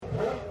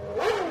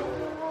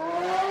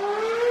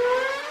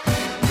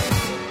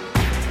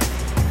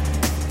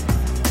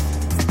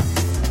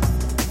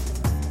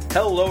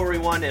Hello,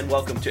 everyone, and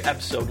welcome to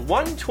episode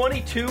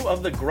 122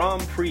 of the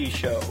Grand Prix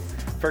Show.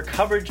 For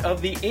coverage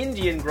of the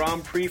Indian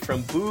Grand Prix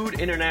from Boud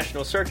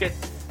International Circuit,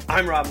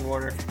 I'm Robin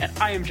Warner. And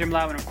I am Jim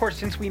Lau. And of course,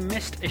 since we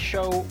missed a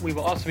show, we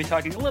will also be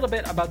talking a little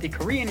bit about the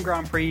Korean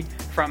Grand Prix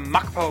from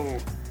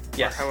Mokpo.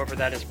 Yes. Or however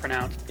that is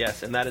pronounced.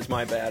 Yes, and that is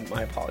my bad.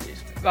 My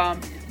apologies.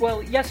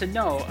 Well, yes and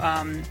no.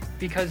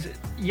 Because,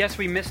 yes,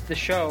 we missed the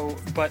show,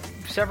 but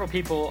several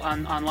people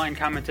online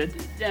commented,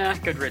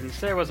 good riddance.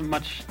 There wasn't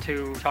much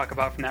to talk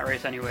about from that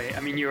race anyway. I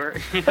mean,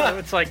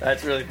 it's like...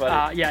 That's really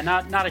funny.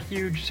 Not a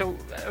huge... So,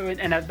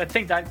 and I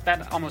think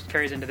that almost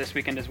carries into this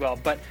weekend as well.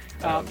 But,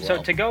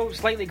 so to go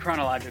slightly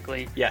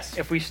chronologically, yes.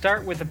 If we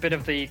start with a bit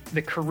of the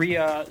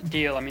Korea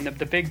deal, I mean,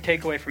 the big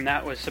takeaway from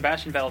that was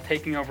Sebastian Vettel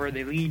taking over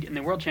the lead in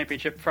the World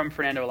Championship from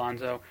Fernando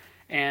Alonso.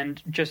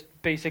 And just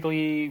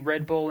basically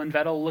Red Bull and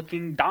Vettel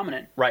looking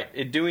dominant.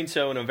 Right, doing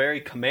so in a very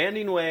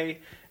commanding way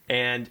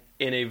and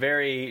in a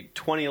very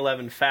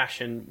 2011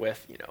 fashion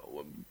with,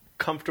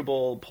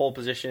 comfortable pole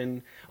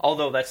position.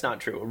 Although that's not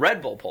true, a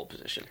Red Bull pole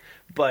position.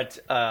 But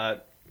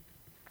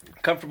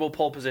comfortable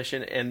pole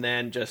position and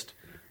then just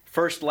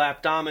first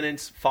lap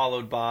dominance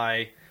followed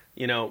by,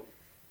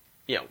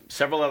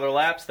 several other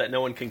laps that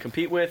no one can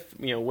compete with,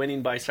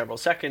 winning by several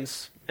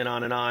seconds and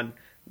on and on.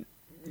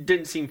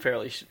 Didn't seem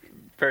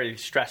very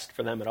stressed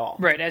for them at all.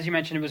 Right, as you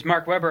mentioned, it was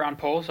Mark Webber on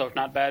pole, so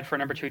not bad for a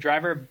number 2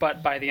 driver,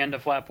 but by the end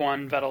of lap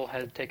 1, Vettel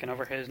had taken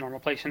over his normal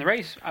place in the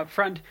race out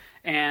front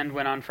and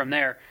went on from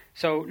there.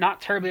 So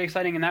not terribly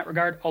exciting in that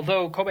regard,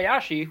 although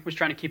Kobayashi was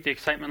trying to keep the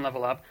excitement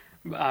level up,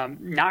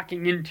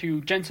 knocking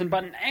into Jenson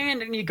Button and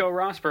Nico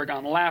Rosberg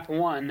on lap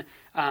 1.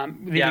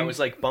 It was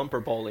like bumper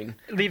bowling.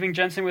 Leaving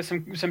Jenson with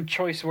some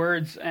choice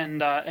words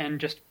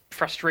and just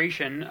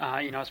frustration,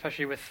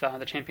 especially with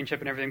the championship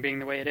and everything being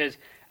the way it is.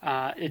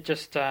 It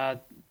just,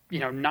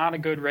 not a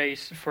good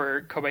race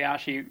for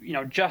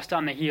Kobayashi, just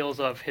on the heels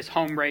of his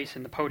home race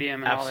and the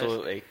podium and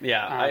Absolutely. all this.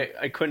 Yeah,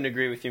 I couldn't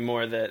agree with you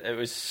more that it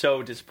was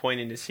so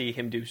disappointing to see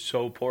him do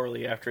so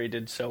poorly after he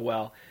did so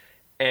well.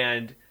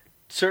 And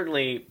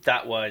certainly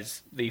that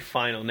was the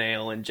final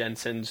nail in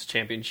Jenson's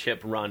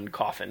championship run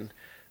coffin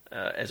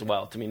as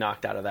well to be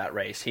knocked out of that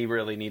race. He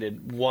really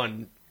needed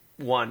one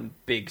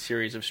big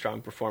series of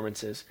strong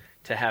performances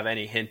to have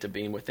any hint of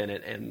being within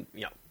it, and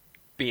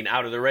being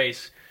out of the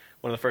race,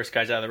 one of the first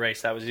guys out of the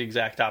race, that was the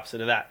exact opposite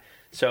of that.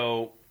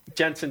 So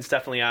Jenson's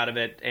definitely out of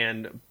it,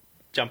 and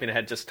jumping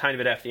ahead just a tiny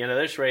bit after the end of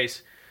this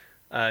race,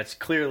 it's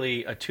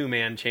clearly a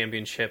 2-man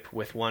championship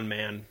with 1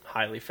 man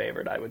highly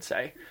favored, I would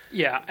say.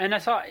 Yeah, and I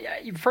saw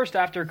first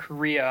after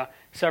Korea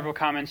several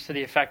comments to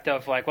the effect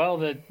of like, well,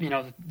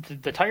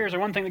 the tires are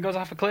one thing that goes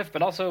off a cliff,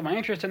 but also my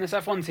interest in this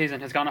F1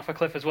 season has gone off a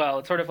cliff as well.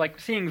 It's sort of like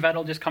seeing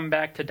Vettel just come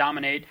back to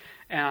dominate,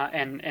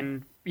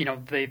 and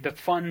the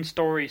fun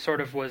story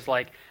sort of was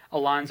like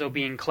Alonso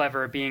being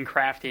clever, being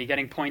crafty,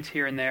 getting points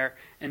here and there,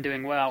 and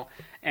doing well.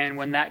 And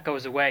when that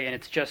goes away, and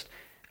it's just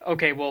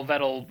okay, well,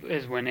 Vettel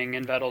is winning,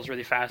 and Vettel's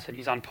really fast, and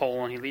he's on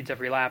pole, and he leads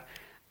every lap.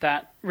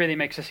 That really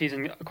makes the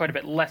season quite a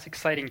bit less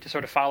exciting to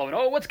sort of follow.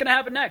 And, what's going to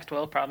happen next?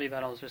 Well, probably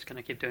Vettel's just going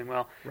to keep doing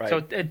well. Right.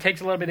 So it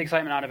takes a little bit of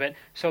excitement out of it.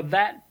 So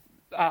that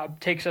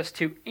takes us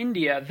to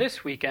India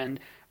this weekend,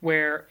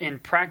 where in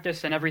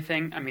practice and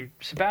everything, I mean,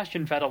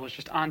 Sebastian Vettel was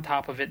just on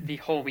top of it the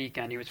whole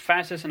weekend. He was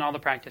fastest in all the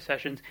practice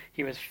sessions.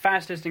 He was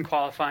fastest in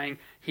qualifying.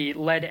 He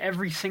led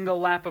every single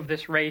lap of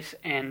this race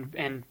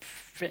and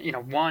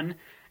won.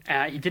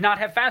 He did not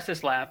have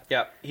fastest lap.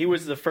 Yeah, he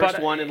was the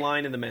first one in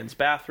line in the men's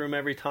bathroom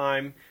every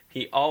time.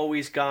 He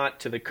always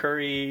got to the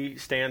curry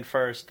stand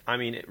first. I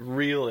mean, it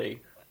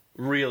really,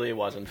 really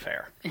wasn't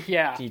fair.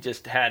 Yeah. He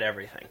just had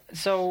everything.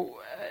 So,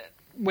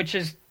 which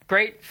is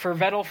great for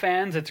Vettel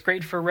fans. It's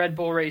great for Red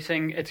Bull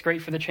Racing. It's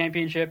great for the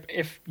championship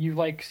if you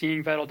like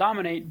seeing Vettel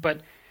dominate.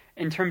 But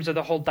in terms of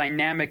the whole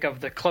dynamic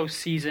of the close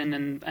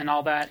season and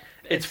all that,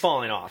 it's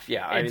falling off.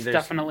 Yeah, it's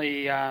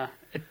definitely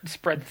it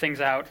spread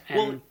things out.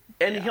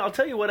 And I'll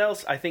tell you what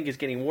else I think is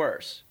getting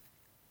worse,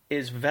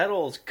 is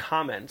Vettel's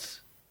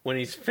comments when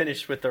he's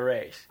finished with the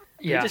race.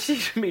 Yeah. He just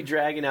seems to be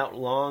dragging out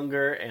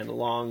longer and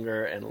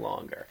longer and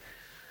longer.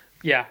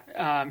 Yeah,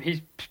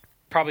 he's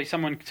probably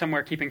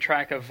somewhere keeping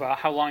track of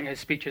how long his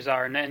speeches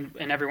are, and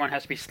everyone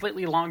has to be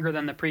slightly longer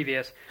than the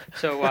previous.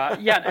 So,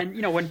 when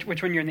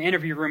you're in the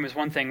interview room is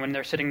one thing, when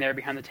they're sitting there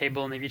behind the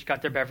table and they've each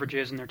got their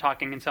beverages and they're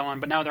talking and so on,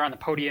 but now they're on the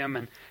podium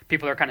and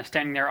people are kind of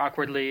standing there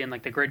awkwardly and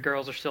like the grid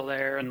girls are still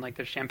there and like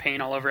there's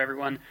champagne all over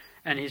everyone,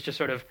 and he's just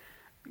sort of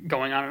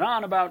going on and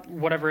on about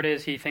whatever it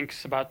is he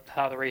thinks about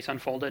how the race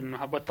unfolded and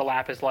what the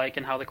lap is like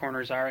and how the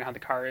corners are and how the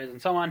car is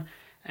and so on.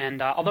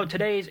 And although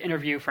today's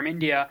interview from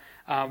India,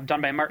 done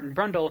by Martin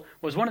Brundle,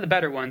 was one of the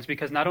better ones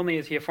because not only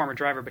is he a former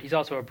driver, but he's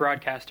also a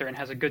broadcaster and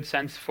has a good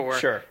sense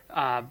for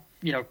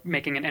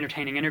making an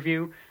entertaining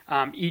interview.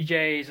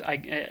 EJ's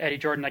Eddie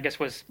Jordan, I guess,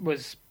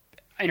 was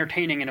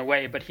entertaining in a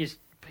way, but he's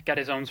got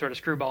his own sort of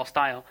screwball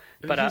style.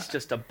 But he's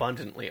just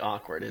abundantly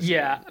awkward, isn't he?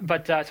 Yeah,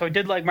 but so I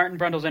did like Martin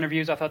Brundle's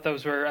interviews. I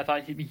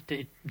thought he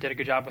did a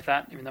good job with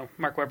that, even though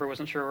Mark Webber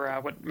wasn't sure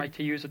what mic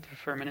to use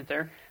for a minute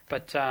there.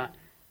 But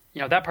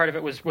that part of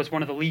it was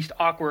one of the least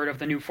awkward of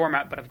the new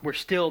format, but we're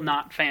still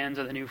not fans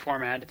of the new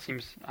format. It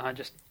seems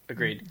just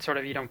agreed. Sort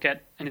of you don't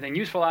get anything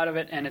useful out of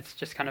it, and it's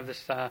just kind of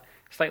this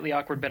slightly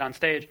awkward bit on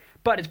stage.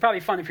 But it's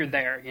probably fun if you're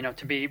there,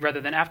 to be,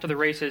 rather than after the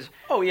races.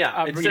 Oh,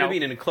 yeah. Instead of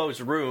being in a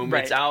closed room,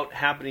 right. It's out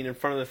happening in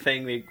front of the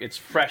thing. It's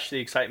fresh. The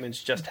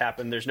excitement's just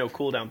happened. There's no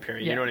cool down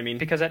period. Yeah, you know what I mean?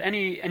 Because at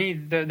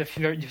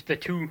the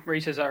 2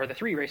 races or the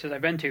 3 races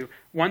I've been to,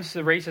 once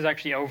the race is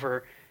actually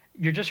over,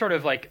 you're just sort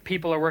of like,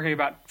 people are working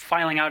about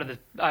filing out of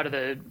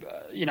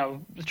the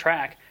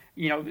track.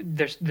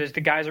 There's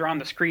the guys are on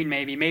the screen.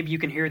 Maybe you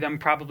can hear them,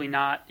 probably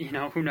not.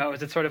 Who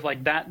knows? It's sort of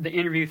like that. The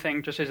interview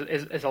thing just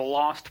is a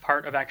lost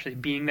part of actually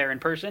being there in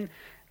person.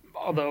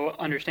 Although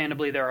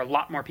understandably there are a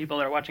lot more people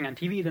that are watching on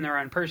TV than there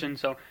are in person,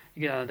 so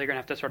they're going to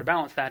have to sort of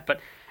balance that. But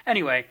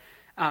anyway,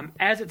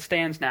 as it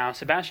stands now,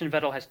 Sebastian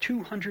Vettel has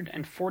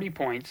 240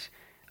 points.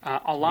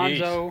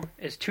 Alonso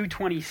is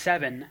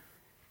 227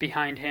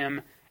 behind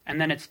him. And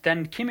then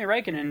Kimi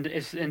Räikkönen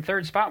is in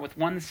third spot with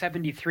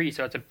 173,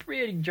 so it's a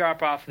pretty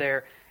drop off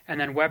there. And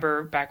then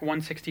Webber back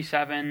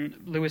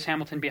 167, Lewis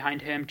Hamilton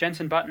behind him.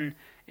 Jenson Button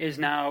is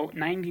now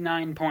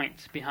 99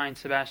 points behind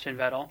Sebastian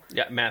Vettel.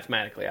 Yeah,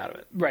 mathematically out of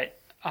it. Right.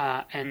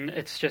 And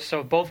it's just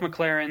so both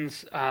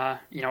McLarens,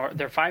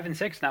 they're 5 and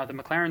 6 now. The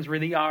McLarens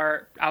really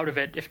are out of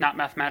it, if not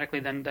mathematically,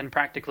 then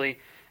practically.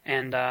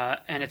 And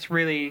it's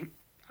really,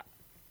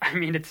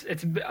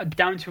 it's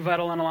down to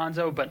Vettel and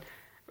Alonso, but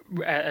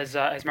as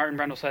Martin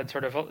Brundle said,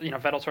 sort of,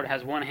 Vettel sort of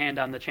has one hand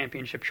on the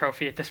championship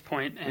trophy at this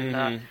point,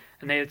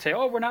 and they would say,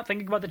 "Oh, we're not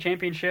thinking about the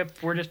championship.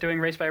 We're just doing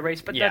race by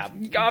race." But that's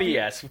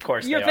BS. Of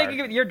course,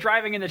 you're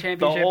driving in the championship.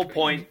 The whole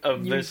point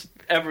of this,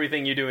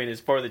 everything you're doing, is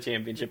for the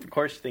championship. Of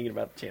course, you're thinking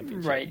about the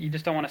championship. Right. You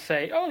just don't want to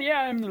say, "Oh yeah,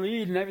 I'm the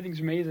lead and everything's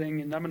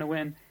amazing and I'm going to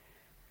win."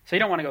 So you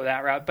don't want to go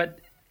that route. But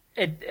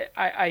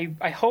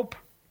I hope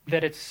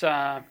that it's.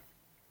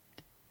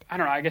 I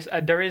don't know, I guess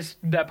there is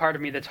that part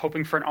of me that's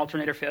hoping for an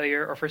alternator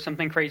failure or for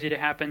something crazy to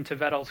happen to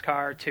Vettel's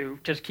car to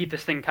just keep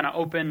this thing kind of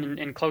open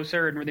and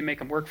closer and really make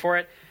him work for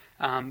it.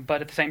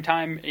 But at the same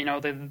time,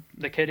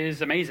 the kid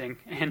is amazing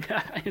and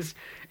is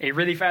a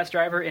really fast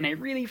driver in a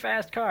really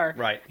fast car.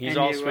 Right, he's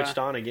all switched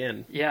on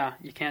again. Yeah,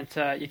 you can't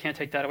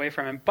take that away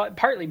from him. But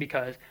partly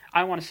because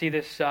I want to see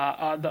this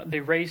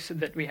the race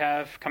that we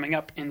have coming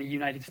up in the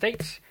United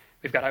States.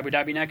 We've got Abu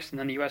Dhabi next, and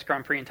then the U.S.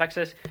 Grand Prix in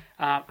Texas.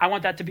 I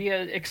want that to be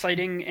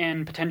exciting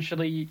and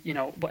potentially,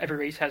 every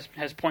race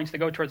has points that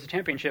go towards the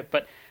championship,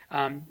 but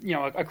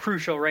a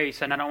crucial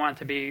race. And I don't want it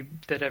to be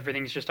that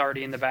everything's just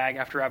already in the bag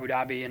after Abu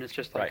Dhabi, and it's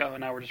just like, right. Oh,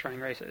 now we're just running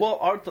races.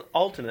 Well,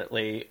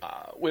 ultimately,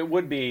 it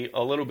would be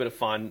a little bit of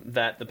fun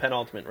that the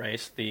penultimate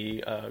race,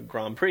 the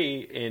Grand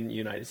Prix in the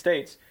United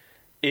States,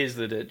 is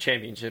the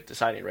championship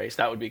deciding race.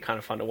 That would be kind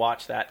of fun to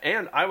watch that.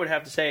 And I would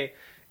have to say,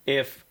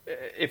 if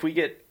we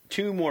get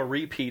 2 more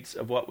repeats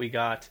of what we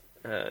got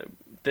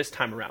this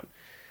time around,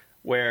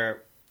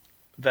 where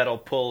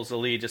Vettel pulls the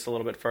lead just a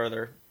little bit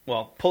further.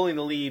 Well, pulling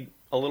the lead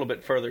a little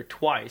bit further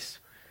twice,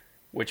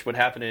 which would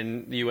happen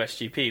in the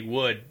USGP,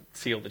 would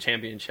seal the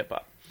championship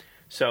up.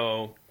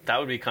 So that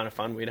would be kind of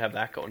fun. We'd have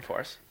that going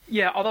for us.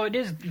 Yeah, although it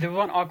is the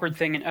one awkward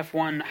thing in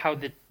F1, how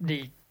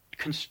the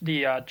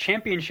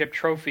championship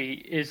trophy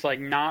is like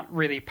not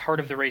really part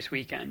of the race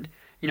weekend.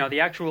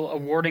 The actual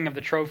awarding of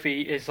the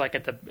trophy is like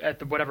at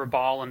the whatever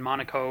ball in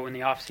Monaco in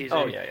the off season.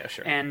 Oh yeah,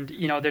 sure. And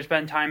there's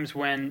been times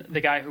when the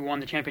guy who won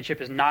the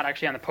championship is not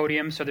actually on the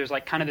podium, so there's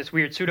like kind of this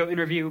weird pseudo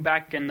interview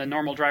back in the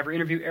normal driver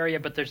interview area,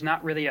 but there's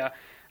not really a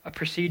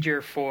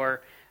procedure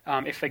for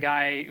if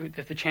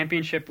the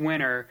championship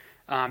winner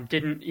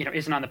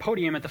isn't on the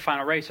podium at the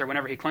final race or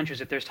whenever he clinches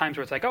it. There's times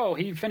where it's like, oh,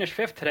 he finished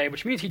 5th today,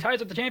 which means he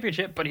ties up the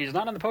championship, but he's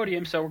not on the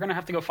podium, so we're going to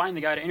have to go find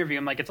the guy to interview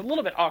him. Like, it's a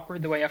little bit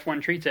awkward the way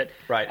F1 treats it,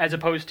 right, as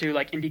opposed to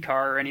like IndyCar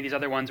or any of these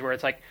other ones where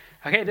it's like,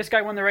 okay, this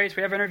guy won the race,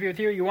 we have an interview with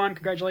you, you won,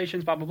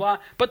 congratulations, blah, blah, blah.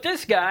 But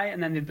this guy,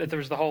 and then there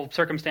was the whole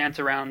circumstance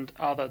around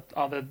all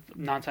the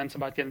nonsense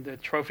about getting the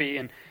trophy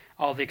and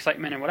all the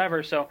excitement and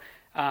whatever. So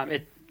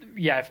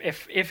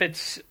if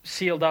it's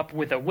sealed up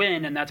with a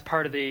win and that's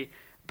part of the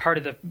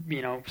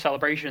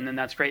celebration, then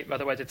that's great.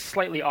 Otherwise, it's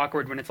slightly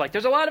awkward when it's like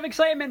there's a lot of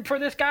excitement for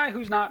this guy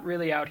who's not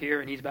really out here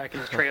and he's back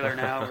in his trailer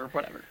now or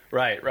whatever.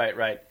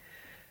 Right.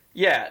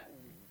 Yeah.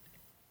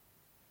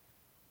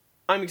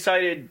 I'm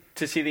excited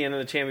to see the end of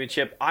the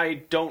championship.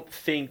 I don't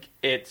think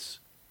it's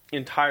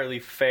entirely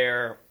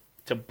fair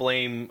to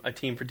blame a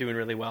team for doing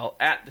really well.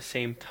 At the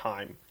same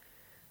time,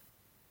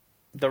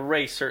 the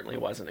race certainly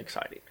wasn't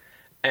exciting.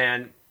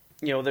 And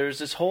there's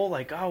this whole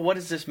like, oh, what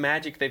is this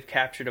magic they've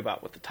captured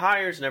about with the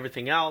tires and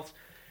everything else?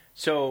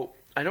 So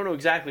I don't know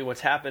exactly what's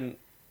happened,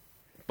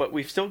 but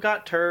we've still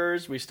got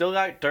TERS, we still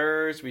got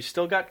DERS, we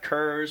still got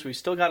KERS, we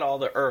still got all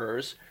the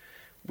ERS.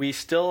 We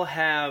still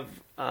have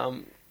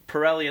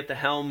Pirelli at the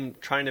helm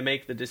trying to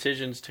make the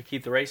decisions to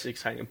keep the races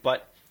exciting,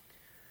 but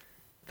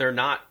they're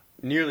not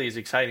nearly as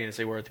exciting as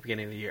they were at the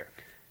beginning of the year.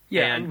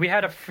 Yeah, and we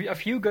had a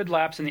few good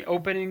laps in the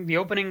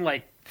opening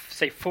like,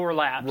 say, 4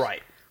 laps.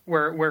 Right.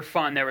 Were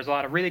fun. There was a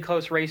lot of really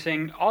close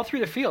racing all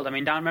through the field. I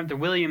mean, down the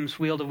Williams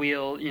wheel to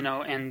wheel,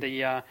 and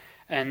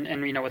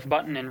and with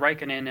Button and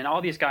Raikkonen and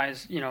all these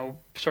guys,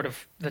 sort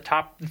of the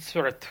top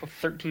sort of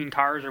 13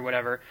 cars or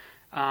whatever,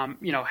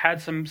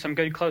 had some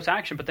good close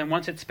action. But then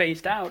once it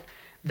spaced out,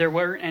 there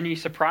weren't any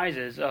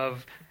surprises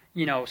of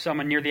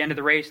someone near the end of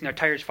the race and their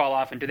tires fall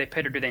off, and do they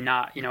pit or do they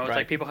not? It's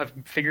like people have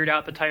figured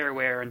out the tire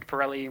wear, and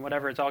Pirelli and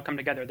whatever, it's all come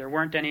together. There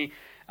weren't any.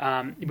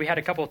 We had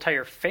a couple of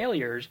tire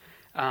failures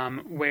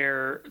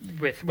where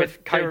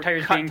with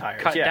tires being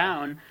cut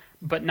down,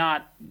 but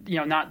not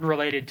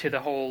related to the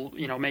whole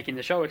making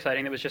the show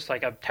exciting. It was just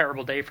like a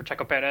terrible day for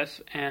Checo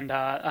Perez and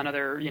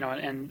another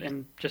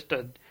and just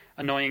a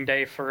annoying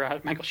day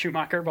for Michael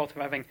Schumacher, both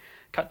having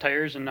cut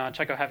tires and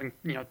Checo having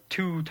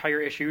 2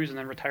 tire issues and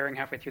then retiring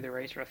halfway through the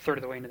race or a third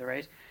of the way into the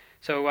race.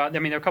 So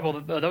there are a couple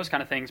of those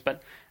kind of things,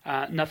 but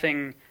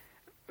nothing,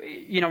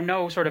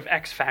 no sort of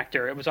X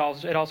factor. It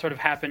all sort of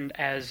happened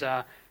as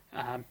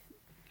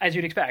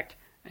you'd expect.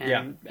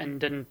 And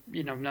didn't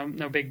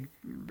no big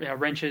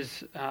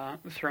wrenches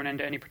thrown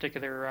into any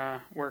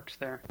particular works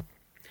there.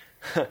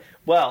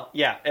 Well,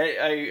 yeah, I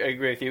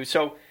agree with you.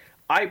 So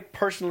I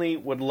personally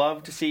would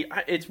love to see.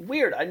 It's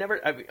weird.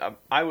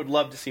 I would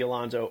love to see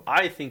Alonso.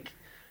 I think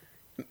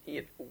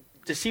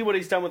to see what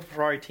he's done with the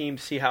Ferrari team,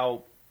 to see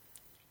how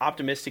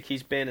optimistic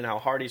he's been and how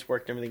hard he's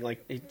worked and everything.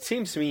 Like, it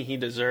seems to me he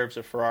deserves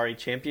a Ferrari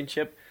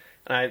championship,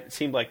 and it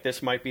seemed like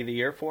this might be the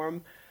year for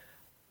him.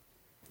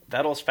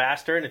 Vettel's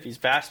faster, and if he's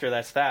faster,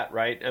 that's that,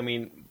 right? I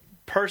mean,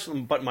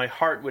 personally, but my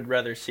heart would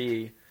rather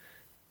see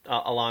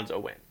Alonso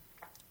win.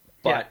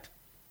 But,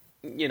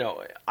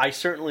 I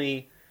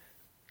certainly,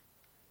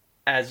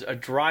 as a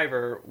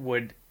driver,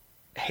 would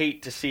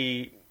hate to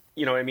see,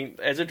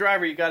 as a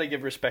driver, you got to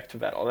give respect to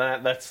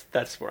Vettel.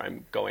 That's where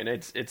I'm going.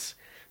 It's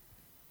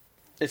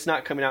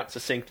not coming out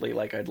succinctly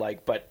like I'd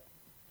like, but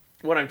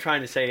what I'm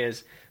trying to say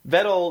is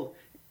Vettel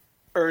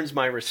earns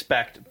my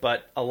respect,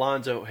 but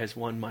Alonso has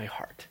won my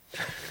heart.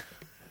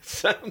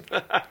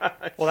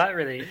 Well, that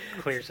really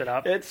clears it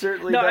up. It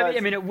certainly does. I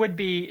mean, it would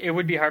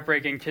be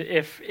heartbreaking to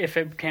if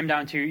it came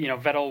down to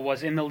Vettel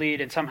was in the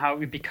lead and somehow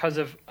because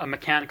of a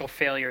mechanical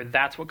failure,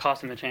 that's what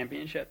cost him the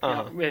championship.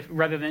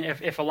 Rather than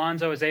if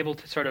Alonso is able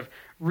to sort of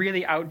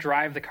really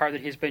outdrive the car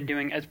that he's been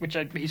doing, which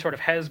he sort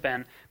of has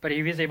been, but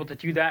if he's able to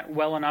do that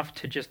well enough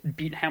to just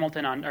beat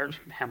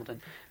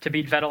to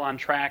beat Vettel on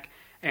track.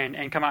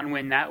 And come out and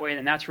win that way,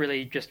 then that's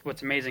really just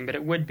what's amazing. But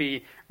it would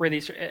be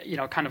really,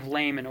 kind of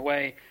lame in a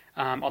way.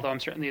 Although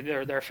I'm certainly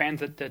there are fans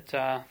that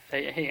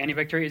say, hey, any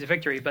victory is a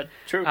victory. But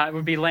it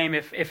would be lame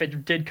if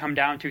it did come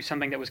down to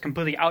something that was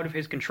completely out of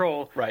his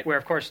control. Right. Where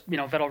of course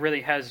Vettel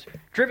really has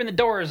driven the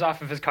doors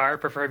off of his car,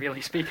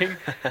 proverbially speaking.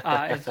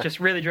 It's just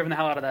really driven the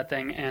hell out of that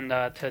thing, and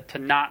to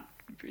not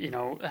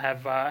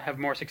have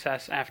more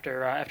success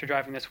after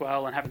driving this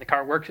well and having the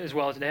car work as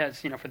well as it has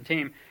for the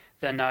team.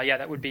 Then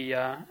that would be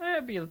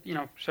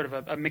sort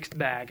of a mixed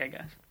bag, I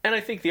guess. And I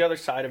think the other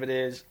side of it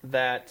is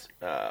that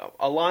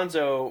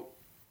Alonso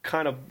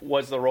kind of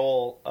was the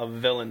role of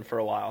villain for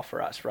a while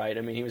for us, right?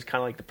 I mean, he was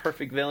kind of like the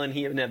perfect villain.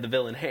 He even had the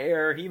villain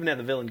hair. He even had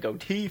the villain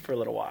goatee for a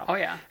little while. Oh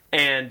yeah,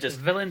 and just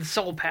villain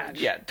soul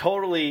patch. Yeah,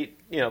 totally.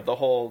 The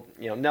whole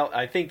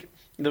I think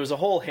there was a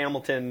whole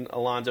Hamilton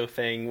Alonso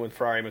thing with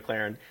Ferrari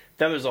McLaren.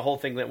 Then there's a whole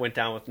thing that went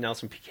down with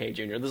Nelson Piquet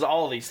Jr. There's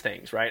all these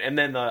things, right? And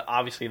then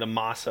obviously the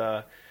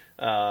Massa.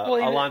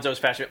 Alonso's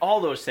faster,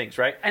 all those things,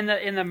 right? And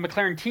in the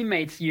McLaren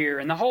teammates year,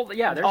 and the whole,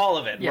 there's all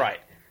of it,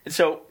 right?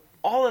 So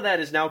all of that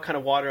is now kind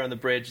of water on the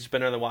bridge. It's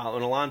been another while,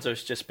 and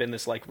Alonso's just been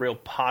this like real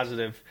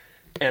positive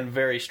and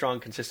very strong,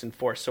 consistent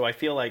force. So I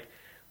feel like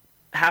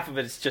half of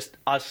it is just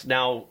us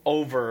now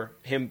over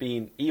him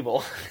being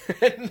evil,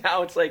 and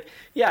now it's like,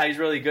 yeah, he's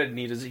really good, and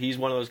he's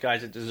one of those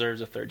guys that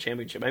deserves a third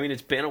championship. I mean,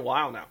 it's been a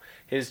while now.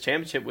 His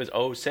championship was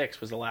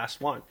 2006, was the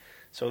last one,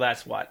 so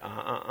that's what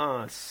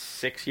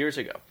 6 years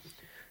ago.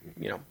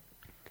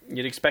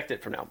 You'd expect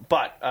it from now.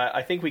 But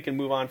I think we can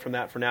move on from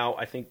that for now.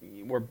 I think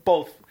we're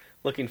both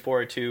looking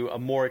forward to a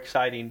more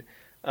exciting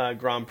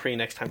Grand Prix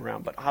next time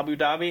around. But Abu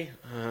Dhabi,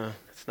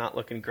 it's not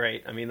looking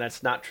great. I mean,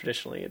 that's not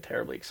traditionally a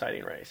terribly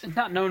exciting race. It's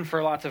not known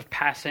for lots of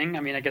passing. I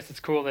mean, I guess it's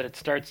cool that it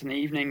starts in the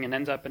evening and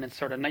ends up and it's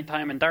sort of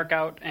nighttime and dark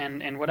out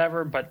and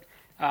whatever. But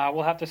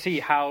we'll have to see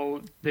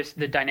how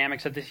the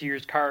dynamics of this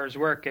year's cars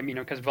work. I mean,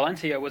 because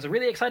Valencia was a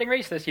really exciting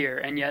race this year,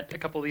 and yet a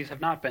couple of these have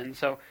not been.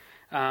 So.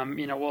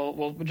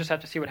 We'll just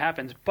have to see what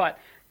happens. But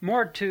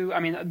more to,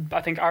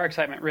 I think our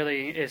excitement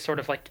really is sort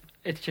of like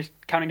it's just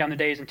counting down the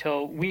days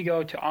until we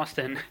go to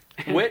Austin,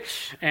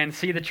 and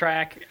see the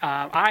track.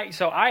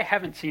 I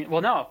haven't seen.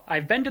 Well, no,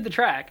 I've been to the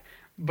track,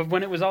 but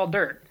when it was all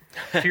dirt.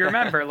 If you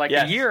remember, like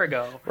yes. a year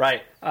ago,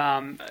 right?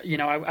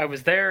 I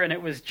was there, and it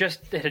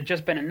had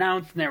just been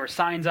announced, and there were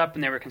signs up,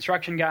 and there were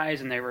construction guys,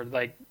 and they were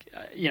like,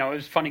 it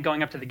was funny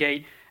going up to the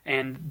gate.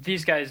 And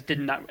these guys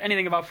didn't know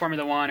anything about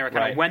Formula One or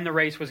kind of when the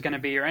race was going to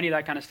be or any of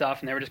that kind of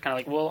stuff. And they were just kind of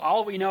like, well,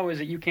 all we know is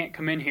that you can't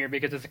come in here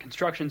because it's a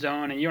construction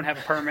zone and you don't have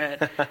a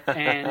permit.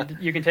 And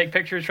you can take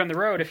pictures from the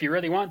road if you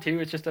really want to.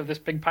 It's just of this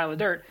big pile of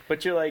dirt.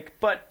 But you're like,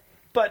 but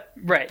But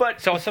Right.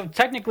 But So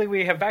technically,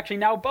 we have actually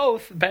now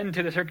both been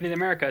to the Circuit of the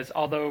Americas,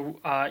 although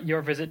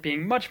your visit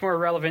being much more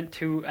relevant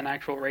to an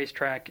actual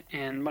racetrack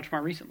and much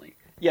more recently.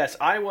 yes,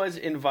 I was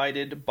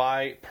invited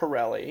by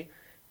Pirelli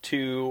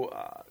to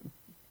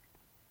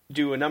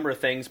do a number of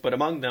things, but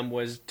among them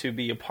was to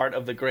be a part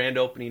of the grand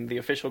opening, the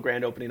official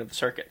grand opening of the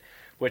circuit,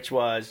 which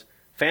was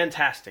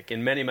fantastic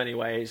in many, many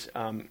ways.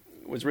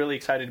 Was really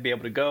excited to be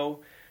able to go.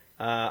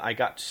 I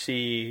got to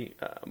see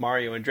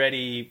Mario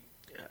Andretti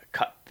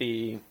cut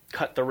the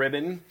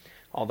ribbon,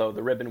 although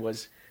the ribbon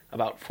was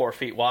about 4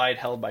 feet wide,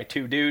 held by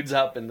two dudes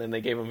up, and then they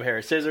gave him a pair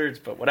of scissors,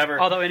 but whatever.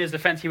 Although in his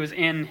defense, he was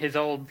in his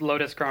old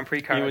Lotus Grand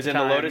Prix car. He was at in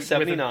the the time Lotus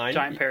 79. with a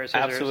giant pair of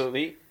scissors.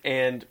 Absolutely.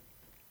 And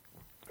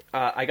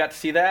I got to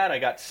see that. I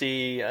got to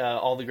see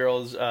all the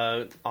girls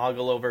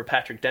ogle over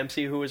Patrick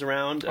Dempsey, who was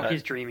around. Oh,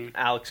 he's dreamy.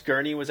 Alex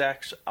Gurney was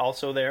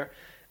also there,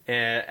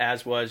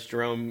 as was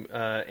Jerome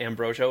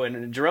Ambrosio.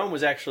 And Jerome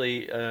was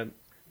actually an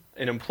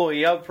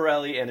employee of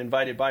Pirelli and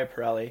invited by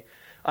Pirelli.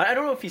 I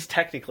don't know if he's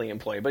technically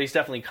employed, but he's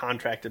definitely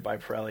contracted by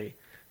Pirelli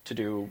to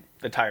do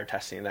the tire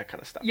testing and that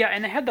kind of stuff. Yeah,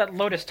 and they had that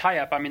Lotus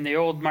tie-up. I mean, the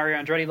old Mario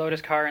Andretti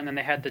Lotus car, and then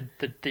they had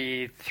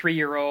the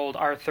 3-year-old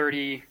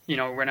R30,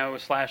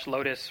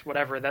 Renault/Lotus,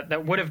 whatever.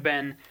 That would have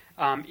been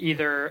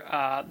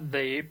either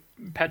the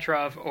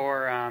Petrov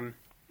or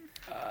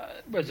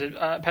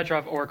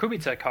Petrov or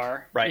Kubica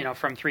car, right?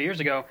 From 3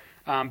 years ago.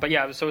 But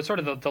yeah, so it's sort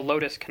of the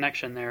Lotus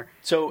connection there.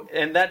 So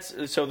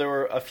there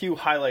were a few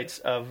highlights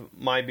of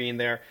my being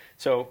there.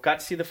 So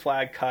got to see the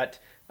flag cut,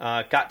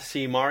 got to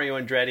see Mario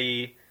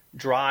Andretti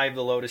drive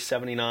the Lotus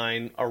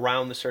 79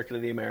 around the Circuit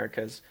of the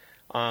Americas.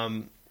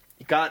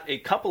 Got a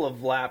couple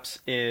of laps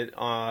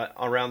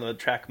around the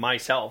track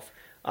myself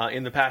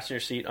in the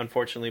passenger seat,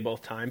 unfortunately,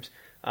 both times.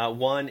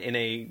 One in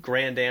a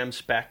Grand Am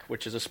spec,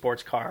 which is a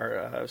sports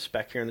car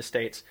spec here in the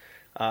States.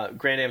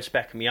 Grand Am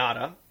spec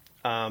Miata.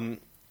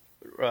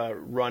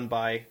 Run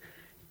by,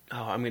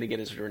 I'm going to get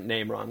his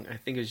name wrong. I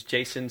think it was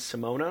Jason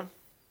Simona.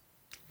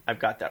 I've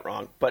got that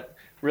wrong, but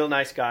real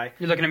nice guy.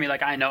 You're looking at me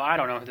like I know. I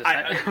don't know who this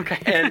is.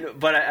 Okay.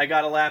 But I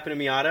got a lap in a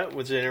Miata,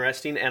 which was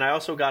interesting, and I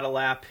also got a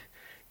lap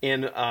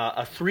in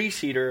a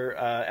 3-seater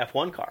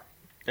F1 car.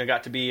 I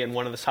got to be in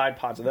one of the side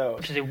pods of those.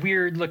 Which is a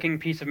weird-looking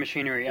piece of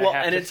machinery, well, I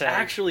have and to it's say.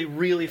 actually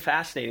really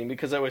fascinating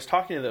because I was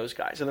talking to those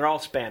guys, and they're all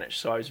Spanish,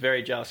 so I was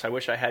very jealous. I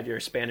wish I had your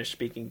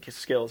Spanish-speaking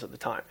skills at the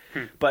time.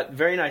 But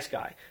very nice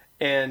guy.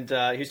 And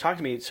he was talking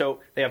to me. So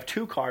they have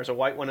two cars, a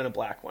white one and a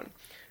black one.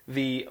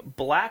 The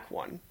black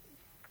one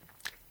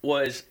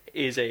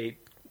is a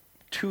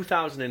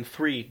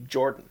 2003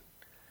 Jordan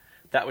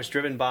that was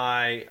driven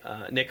by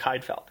Nick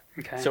Heidfeld.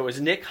 Okay. So it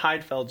was Nick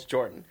Heidfeld's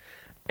Jordan.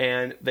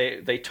 And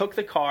they took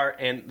the car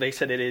and they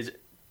said it is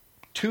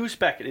to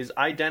spec. It is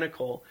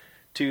identical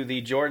to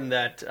the Jordan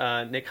that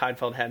Nick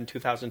Heidfeld had in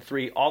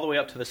 2003, all the way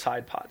up to the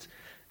side pods.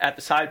 At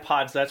the side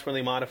pods, that's where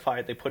they modify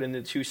it. They put in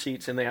the 2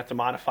 seats and they have to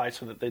modify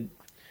so that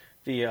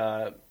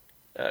the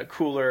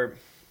cooler,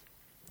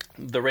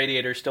 the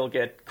radiators still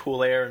get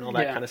cool air and all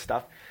that kind of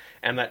stuff,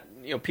 and that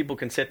people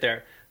can sit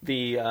there.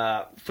 The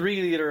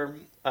 3-liter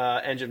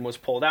engine was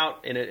pulled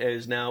out, and it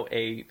is now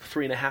a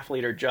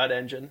 3.5-liter Judd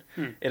engine.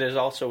 It is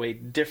also a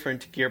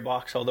different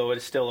gearbox, although it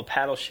is still a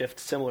paddle shift,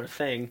 similar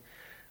thing,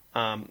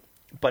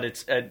 but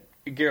it's a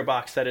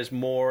gearbox that is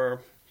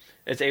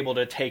it's able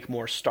to take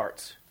more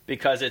starts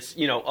because it's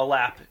a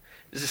lap.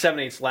 It's a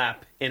 7/8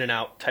 lap in and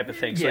out type of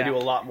thing, so they do a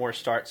lot more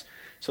starts.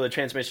 So the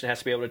transmission has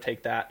to be able to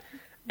take that.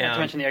 Not to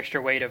mention the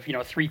extra weight of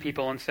 3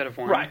 people instead of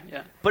 1. Right.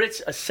 Yeah. But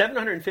it's a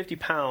 750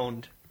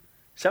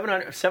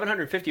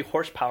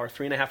 horsepower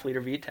 3.5-liter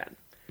V10.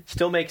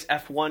 Still makes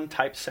F1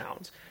 type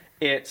sounds.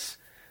 It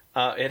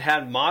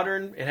had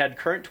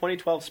current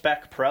 2012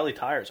 spec Pirelli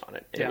tires on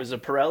it. It was a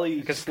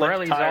Pirelli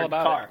slick tired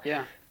car.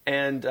 Yeah.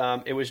 And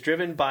it was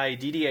driven by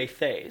Didier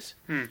Thys,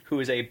 who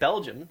is a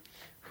Belgian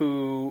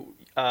who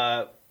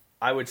I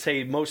would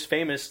say most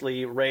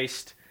famously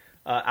raced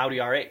Audi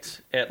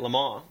R8s at Le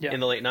Mans in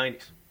the late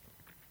 90s.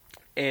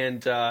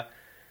 And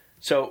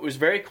so it was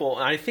very cool.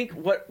 And I think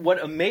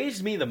what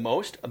amazed me the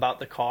most about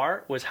the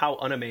car was how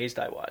unamazed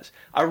I was.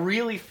 I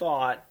really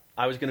thought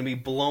I was going to be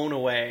blown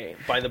away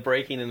by the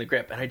braking and the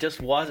grip, and I just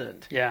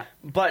wasn't. Yeah.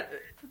 But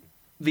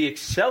the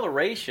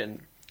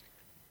acceleration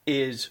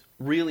is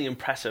really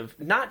impressive,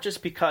 not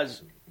just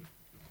because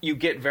you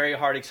get very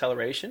hard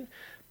acceleration,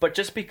 but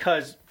just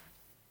because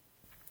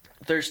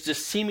there's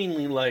just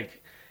seemingly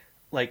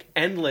like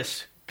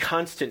endless,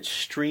 constant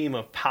stream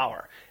of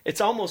power. It's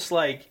almost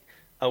like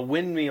a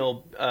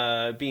windmill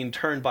being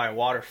turned by a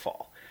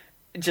waterfall.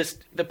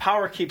 The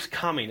power keeps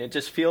coming. It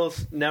just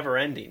feels never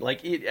ending.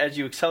 As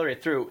you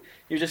accelerate through,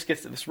 you just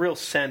get this real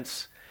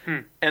sense.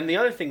 And the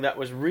other thing that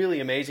was really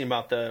amazing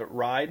about the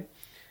ride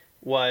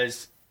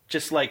was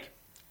just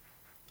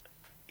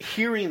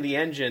hearing the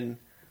engine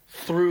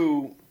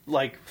through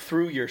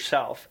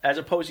yourself, as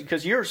opposed to,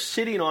 because you're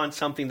sitting on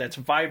something that's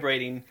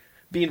vibrating,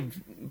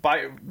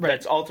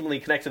 that's ultimately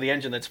connected to the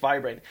engine that's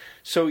vibrating.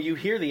 So you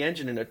hear the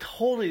engine in a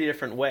totally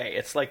different way.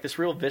 It's like this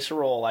real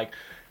visceral,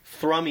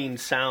 thrumming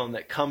sound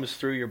that comes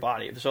through your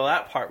body. So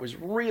that part was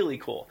really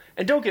cool.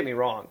 And don't get me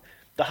wrong,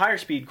 the higher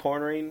speed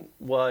cornering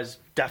was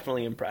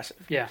definitely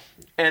impressive. Yeah.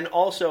 And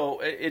also,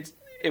 it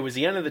was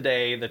the end of the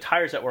day. The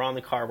tires that were on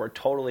the car were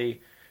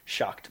totally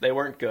shucked. They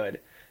weren't good.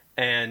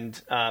 And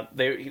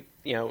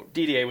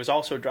DDA was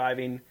also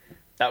driving.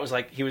 That was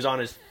like he was on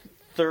his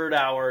third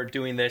hour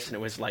doing this, and it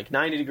was like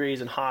 90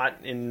 degrees and hot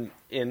in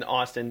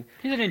Austin.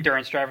 He's an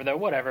endurance driver, though.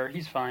 Whatever.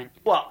 He's fine.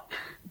 Well,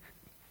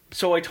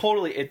 so I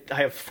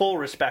have full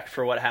respect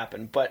for what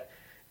happened, but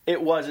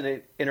it was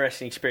an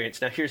interesting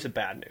experience. Now, here's the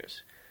bad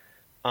news.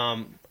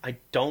 I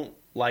don't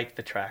like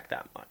the track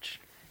that much.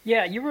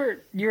 Yeah, you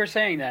were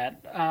saying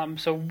that.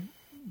 So,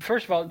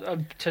 first of all,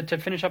 to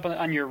finish up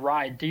on your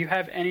ride,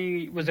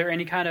 was there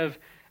any kind of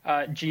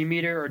G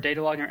meter or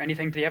data log or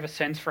anything? Do you have a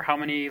sense for how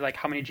many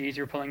Gs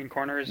you were pulling in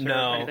corners or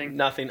anything?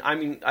 No, nothing. I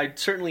mean, I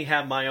certainly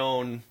have my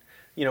own,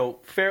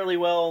 fairly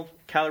well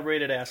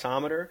calibrated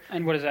asometer.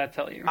 And what does that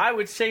tell you? I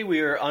would say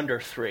we were under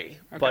 3,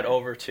 but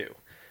over 2.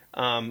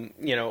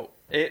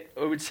 I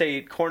would say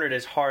it cornered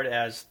as hard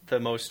as the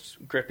most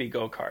grippy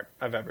go-kart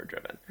I've ever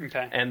driven.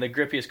 Okay. And the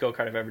grippiest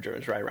go-kart I've ever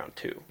driven is right around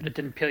 2. But it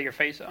didn't peel your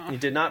face off? It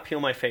did not peel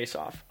my face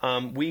off.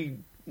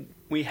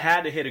 We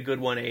had to hit a good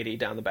 180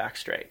 down the back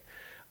straight.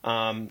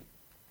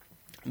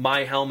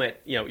 My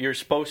helmet, you're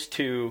supposed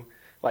to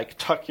like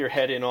tuck your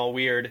head in all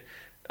weird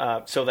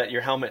so that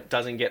your helmet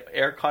doesn't get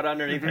air caught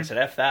underneath. Mm-hmm. I said,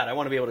 F that. I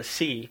want to be able to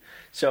see.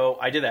 So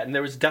I did that. And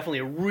there was definitely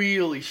a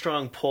really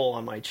strong pull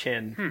on my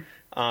chin.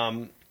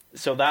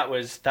 So that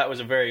was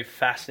a very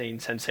fascinating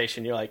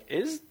sensation. You're like,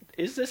 is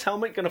this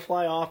helmet going to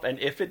fly off? And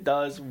if it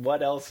does,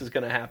 what else is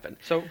going to happen?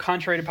 So,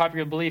 contrary to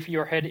popular belief,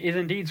 your head is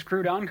indeed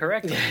screwed on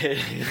correctly.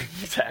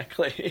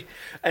 Exactly.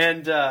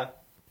 And I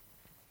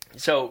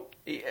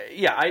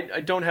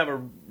don't have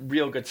a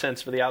real good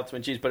sense for the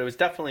Ultimate Gs, but it was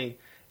definitely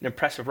an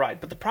impressive ride.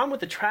 But the problem with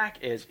the track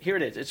is, here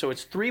it is. So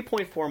it's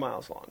 3.4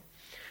 miles long.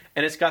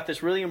 And it's got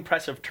this really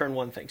impressive turn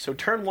 1 thing. So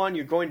turn 1,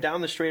 you're going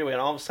down the straightaway,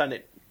 and all of a sudden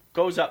it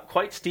goes up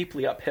quite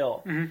steeply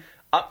uphill. Mm-hmm.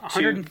 Up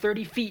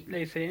 130 feet,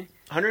 they say.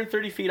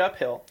 130 feet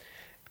uphill.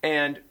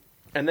 And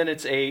then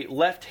it's a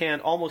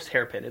left-hand, almost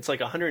hairpin. It's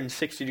like a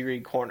 160-degree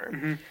corner.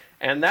 Mm-hmm.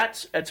 And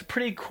that's a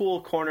pretty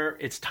cool corner.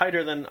 It's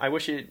tighter than... I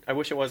wish it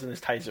wasn't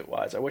as tight as it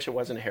was. I wish it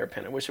wasn't a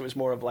hairpin. I wish it was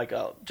more of like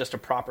just a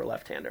proper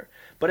left-hander.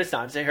 But it's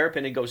not. It's a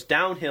hairpin. It goes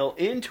downhill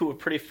into a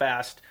pretty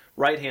fast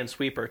right-hand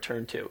sweeper,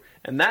 turn 2.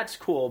 And that's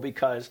cool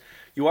because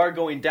you are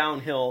going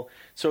downhill,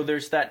 so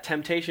there's that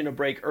temptation to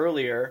brake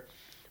earlier...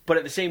 But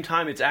at the same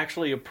time, it's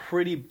actually a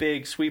pretty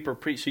big sweeper,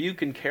 so you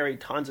can carry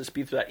tons of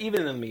speed through that.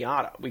 Even in the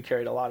Miata, we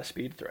carried a lot of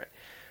speed through it.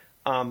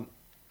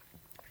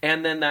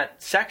 And then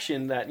that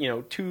section that,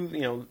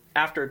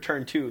 after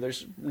turn 2,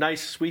 there's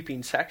nice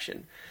sweeping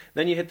section.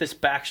 Then you hit this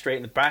back straight,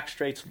 and the back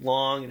straight's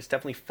long, and it's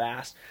definitely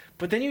fast.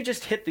 But then you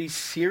just hit these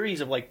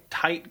series of, like,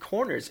 tight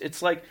corners.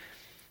 It's like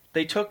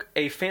they took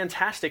a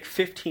fantastic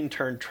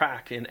 15-turn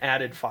track and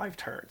added 5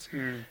 turns.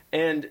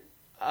 And...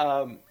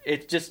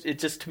 it just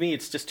to me,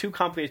 it's just too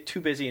complicated,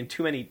 too busy, and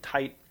too many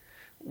tight,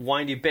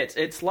 windy bits.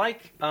 It's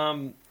like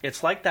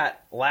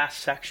that last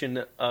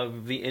section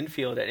of the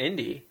infield at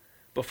Indy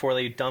before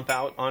they dump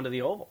out onto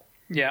the oval.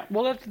 Yeah,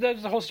 well,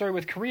 that's the whole story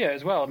with Korea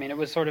as well. I mean, it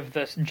was sort of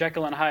this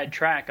Jekyll and Hyde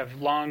track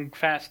of long,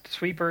 fast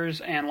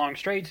sweepers and long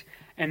straights,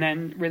 and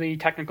then really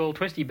technical,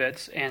 twisty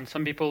bits. And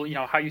some people,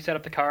 how you set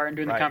up the car and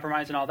doing the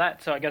compromise and all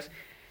that. So I guess.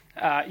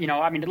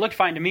 It looked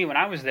fine to me when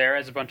I was there,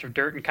 as a bunch of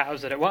dirt and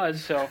cows that it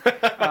was. So,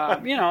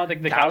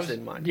 the cows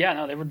didn't mind. Yeah,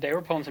 no, they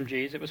were pulling some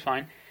G's. It was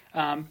fine.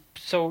 I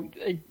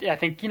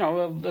think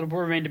it'll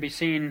remain to be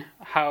seen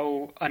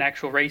how an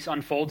actual race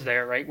unfolds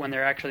there, right? When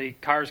there are actually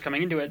cars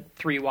coming into it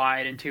 3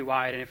 wide and 2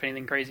 wide, and if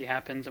anything crazy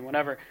happens and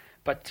whatever.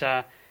 But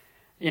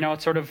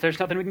it's sort of there's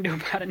nothing we can do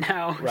about it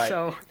now. Right.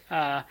 So.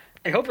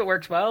 I hope it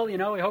works well. We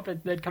hope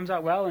it comes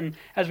out well, and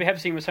as we have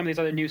seen with some of these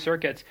other new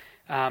circuits.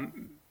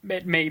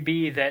 It may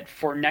be that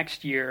for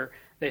next year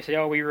they say,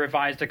 we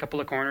revised a couple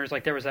of corners.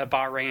 Like there was that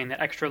Bahrain,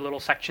 that extra little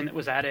section that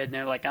was added, and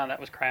they're like, that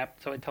was crap.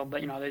 So until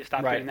they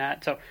stopped doing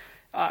that. So,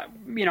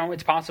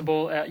 it's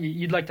possible.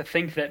 You'd like to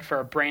think that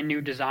for a brand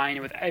new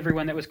design with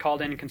everyone that was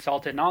called in and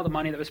consulted and all the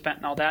money that was spent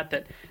and all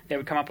that they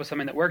would come up with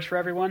something that works for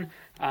everyone.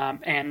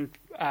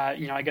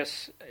 I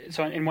guess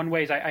so. In one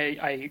ways,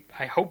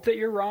 I hope that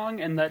you're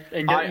wrong, and that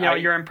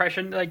your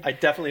impression. Like I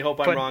definitely hope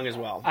I'm wrong as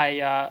well.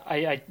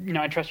 I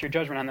trust your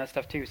judgment on that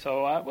stuff too.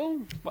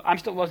 So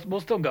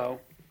we'll still go.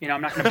 I'm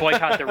not going to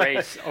boycott the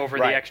race over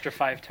the extra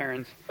 5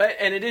 turns.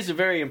 And it is a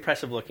very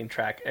impressive looking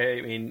track.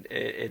 I mean,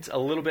 it's a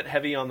little bit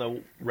heavy on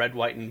the red,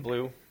 white, and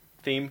blue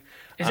theme.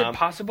 Is it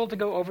possible to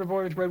go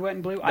overboard with red, white,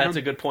 and blue? That's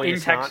a good point. In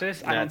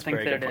Texas, I don't think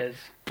that it is.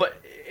 But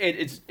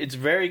it's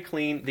very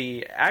clean.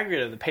 The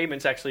aggregate of the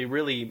pavement's actually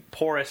really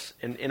porous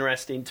and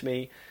interesting to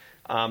me.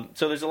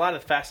 So there's a lot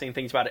of fascinating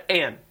things about it.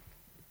 And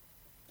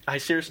I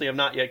seriously have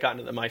not yet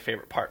gotten to my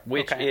favorite part,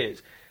 which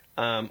is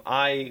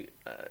I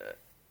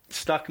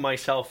stuck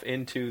myself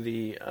into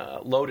the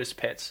Lotus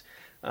pits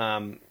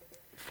and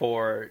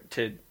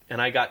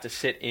I got to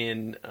sit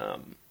in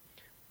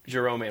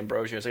Jerome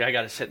Ambrosio. I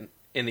got to sit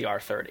in the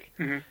R30.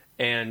 Mm-hmm.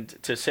 And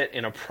to sit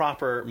in a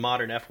proper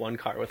modern F1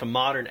 car with a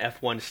modern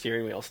F1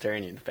 steering wheel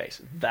staring you in the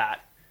face,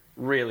 that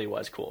really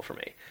was cool for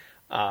me.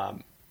 I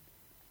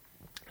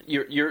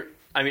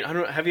mean, I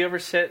don't know. Have you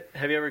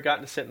ever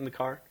gotten to sit in the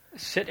car?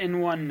 Sit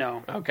in one,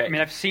 no. Okay. I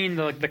mean, I've seen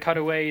the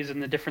cutaways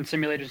and the different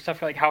simulators and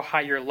stuff, like how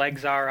high your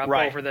legs are up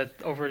Right.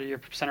 over your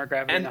center of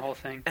gravity and the whole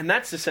thing. And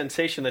that's the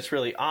sensation that's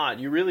really odd.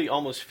 You really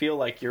almost feel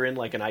like you're in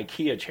like an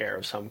IKEA chair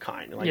of some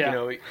kind. Like, Yeah.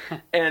 you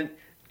know,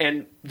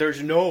 and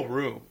there's no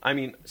room. I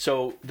mean,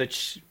 so the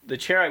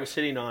chair I was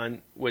sitting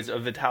on was a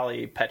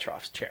Vitaly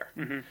Petrov's chair.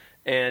 Mm-hmm.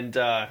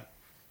 And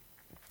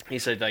he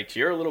said, like,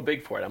 you're a little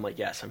big for it. I'm like,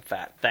 yes, I'm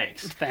fat.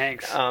 Thanks.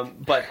 Thanks.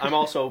 But I'm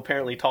also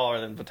apparently taller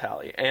than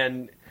Vitaly.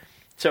 And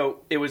so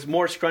it was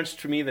more scrunched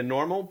for me than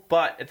normal,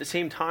 but at the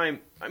same time,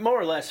 I more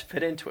or less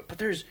fit into it. But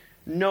there's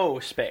no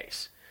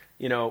space.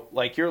 You know,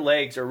 like your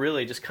legs are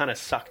really just kind of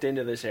sucked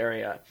into this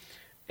area.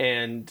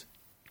 And,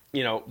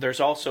 you know,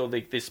 there's also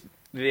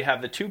they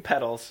have the two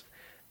pedals,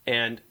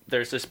 and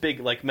there's this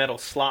big like metal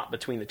slot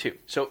between the two.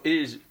 So it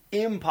is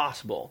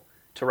impossible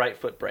to right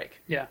foot brake.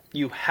 Yeah.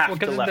 You have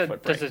to left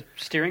foot brake. Does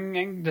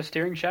the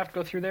steering shaft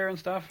go through there and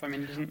stuff? I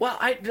mean, doesn't... Well,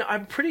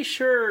 I'm pretty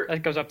sure...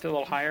 It goes up to a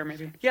little higher,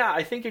 maybe? Yeah,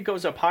 I think it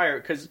goes up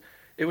higher, because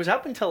it was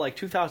up until like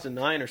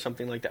 2009 or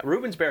something like that.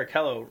 Rubens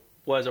Barrichello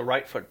was a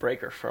right foot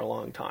braker for a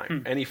long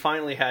time, and he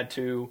finally had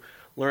to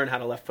learn how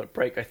to left foot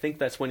brake. I think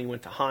that's when he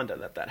went to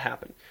Honda that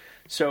happened.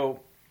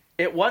 So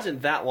it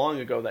wasn't that long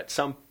ago that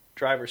some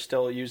drivers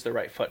still use the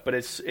right foot, but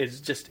it's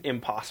just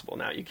impossible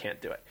now. You can't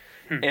do it.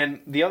 And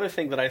the other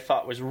thing that I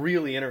thought was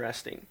really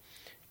interesting,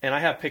 and I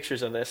have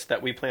pictures of this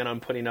that we plan on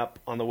putting up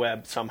on the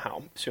web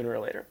somehow, sooner or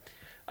later,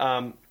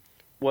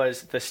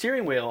 was the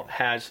steering wheel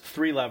has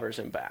 3 levers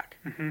in back,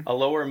 a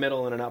lower,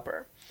 middle, and an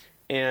upper.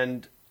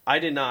 And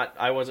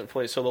I wasn't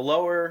fully, so the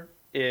lower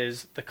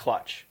is the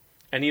clutch,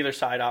 and either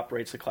side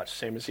operates the clutch,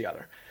 same as the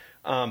other.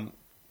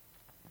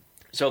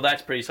 So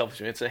that's pretty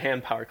self-explanatory. It's a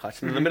hand power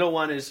clutch. And the middle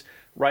one is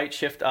right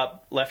shift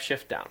up, left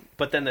shift down.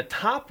 But then the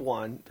top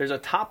one, there's a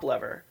top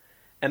lever,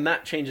 and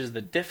that changes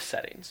the diff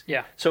settings.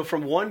 Yeah. So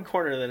from one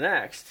corner to the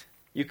next,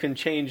 you can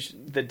change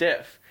the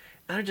diff.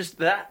 And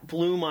that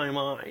blew my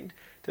mind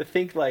to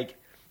think like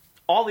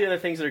all the other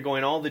things that are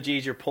going, all the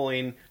G's you're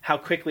pulling, how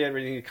quickly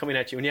everything is coming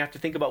at you, and you have to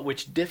think about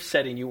which diff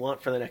setting you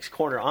want for the next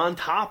corner on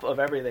top of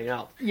everything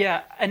else.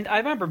 Yeah, and I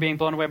remember being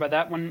blown away by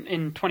that when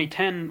in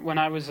 2010 when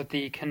I was at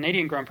the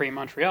Canadian Grand Prix in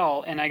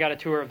Montreal, and I got a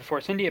tour of the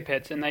Force India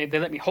pits, and they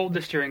let me hold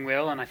the steering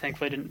wheel, and I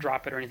thankfully didn't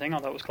drop it or anything,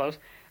 although it was close.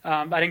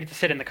 I didn't get to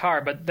sit in the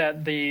car, but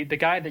the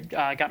guy that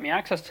got me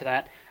access to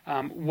that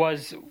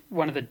was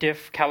one of the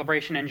diff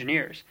calibration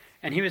engineers.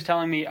 And he was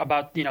telling me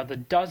about, you know, the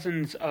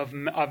dozens of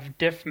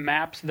diff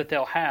maps that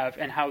they'll have,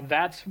 and how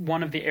that's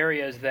one of the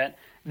areas that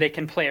they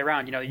can play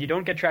around. You know, you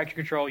don't get traction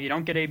control, you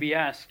don't get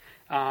ABS,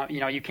 you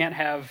know, you can't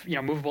have, you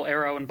know, movable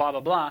aero and blah, blah,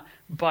 blah.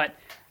 But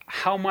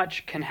how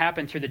much can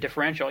happen through the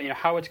differential, you know,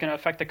 how it's going to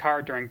affect the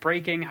car during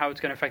braking, how it's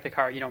going to affect the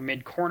car, you know,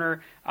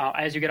 mid-corner,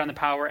 as you get on the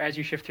power, as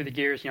you shift through the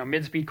gears, you know,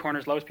 mid-speed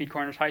corners, low-speed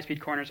corners,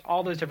 high-speed corners,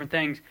 all those different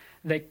things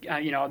that,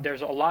 you know,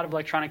 there's a lot of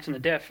electronics in the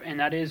diff,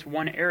 and that is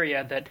one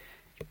area that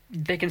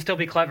they can still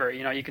be clever.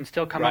 You know, you can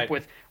still come up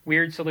with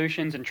weird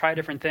solutions and try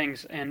different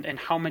things, and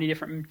how many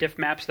different diff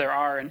maps there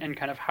are, and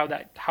kind of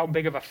how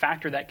big of a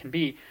factor that can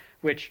be,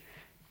 which,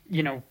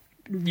 you know,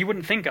 you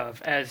wouldn't think of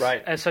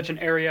as such an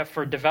area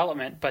for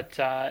development, but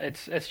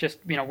it's just,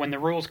 you know, when the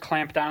rules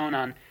clamp down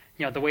on,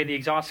 you know, the way the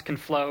exhaust can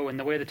flow and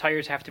the way the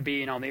tires have to be,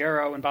 you know, the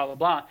aero and blah blah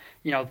blah.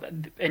 You know,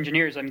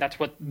 engineers, I mean, that's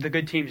what the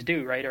good teams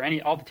do, right? Or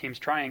all the teams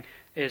trying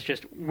is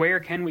just, where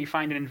can we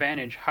find an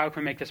advantage? How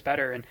can we make this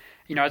better? And,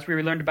 you know, as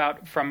we learned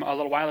about from a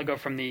little while ago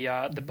from the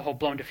whole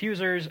blown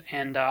diffusers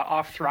and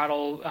off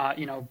throttle,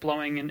 you know,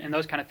 blowing and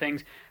those kind of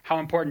things, how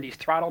important these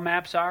throttle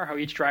maps are. How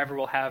each driver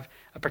will have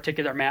a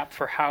particular map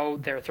for how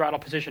their throttle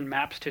position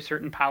maps to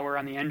certain power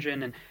on the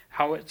engine, and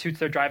how it suits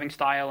their driving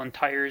style and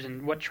tires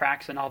and what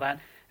tracks and all that.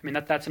 I mean,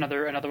 that's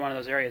another one of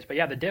those areas. But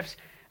yeah, the diffs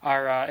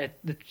are,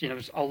 you know,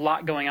 there's a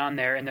lot going on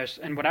there.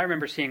 And what I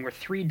remember seeing were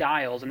 3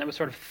 dials, and that was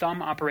sort of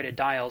thumb operated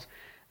dials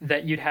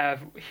that you'd have.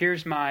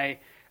 Here's my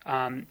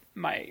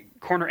my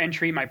corner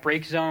entry, my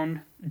brake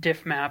zone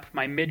diff map,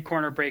 my mid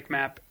corner brake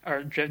map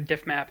or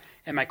diff map,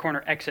 and my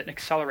corner exit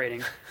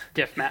accelerating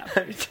diff map.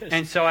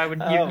 And so I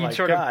would, you'd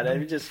sort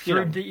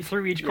of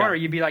through each corner,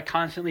 you'd be like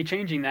constantly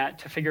changing that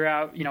to figure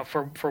out, you know,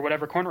 for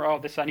whatever corner, oh,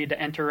 this I need to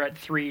enter at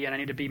 3, and I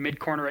need to be mid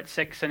corner at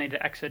 6, and I need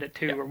to exit at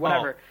 2, or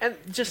whatever. And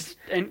it's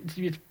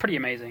pretty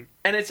amazing.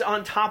 And it's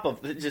on top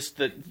of just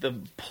the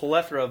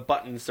plethora of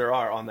buttons there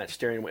are on that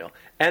steering wheel.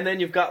 And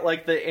then you've got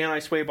like the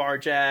anti-sway bar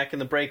jack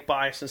and the brake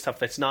bias and stuff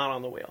that's not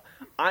on the wheel.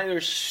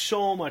 There's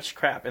so much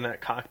crap in that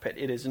cockpit.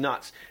 It is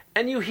nuts.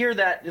 And you hear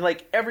that,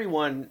 like,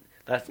 everyone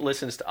that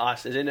listens to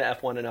us is into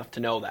F1 enough to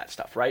know that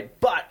stuff, right?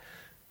 But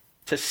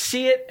to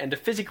see it and to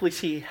physically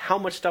see how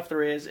much stuff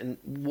there is and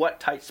what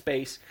tight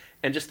space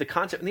and just the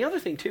concept. And the other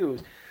thing, too,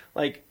 is,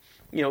 like,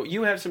 you know,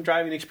 you have some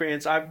driving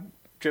experience. I've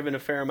driven a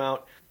fair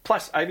amount.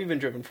 Plus, I've even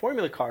driven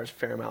formula cars a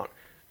fair amount.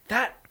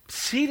 That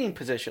seating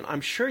position,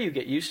 I'm sure you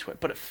get used to it,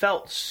 but it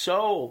felt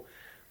so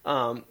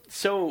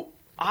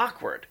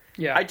awkward.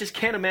 Yeah. I just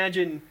can't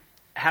imagine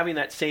having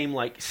that same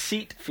like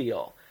seat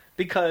feel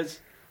because,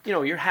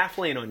 you're half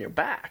laying on your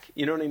back.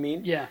 You know what I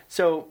mean? Yeah.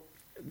 So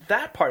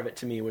that part of it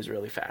to me was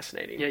really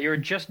fascinating. Yeah, you're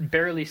just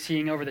barely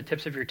seeing over the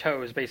tips of your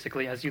toes,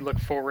 basically, as you look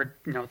forward,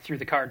 through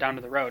the car down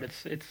to the road.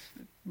 It's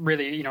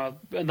really,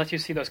 unless you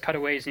see those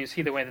cutaways and you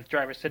see the way that the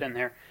drivers sit in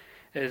there,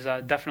 is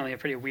definitely a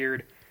pretty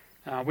weird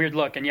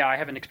look. And yeah, I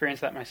haven't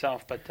experienced that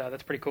myself, but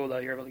that's pretty cool though.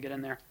 You're able to get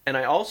in there. And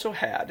I also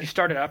had. Did you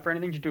start it up or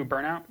anything? Did you do a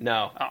burnout?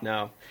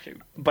 No.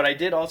 Shoot. But I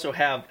did also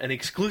have an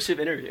exclusive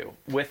interview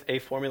with a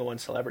Formula One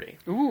celebrity.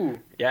 Ooh.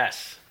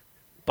 Yes,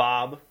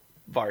 Bob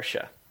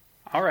Varsha.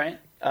 All right.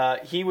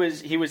 He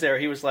was there.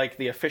 He was like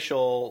the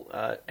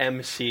official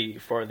MC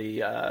for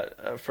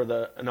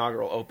the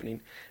inaugural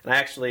opening, and I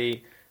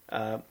actually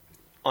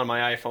on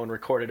my iPhone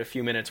recorded a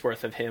few minutes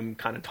worth of him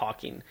kind of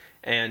talking,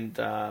 and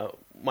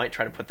might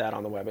try to put that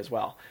on the web as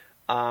well.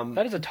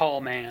 That is a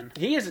tall man.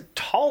 He is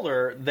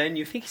taller than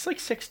you think. He's like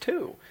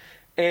 6'2",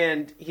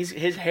 and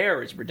his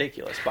hair is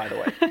ridiculous. By the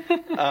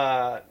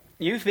way,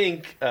 you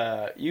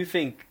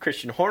think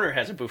Christian Horner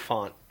has a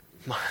bouffant?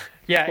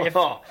 Yeah,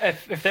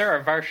 if there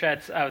are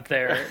Varshets out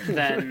there,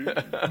 then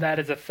that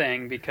is a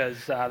thing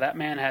because that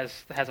man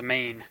has a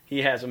mane.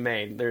 He has a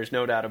mane. There's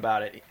no doubt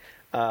about it.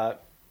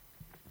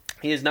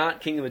 He is not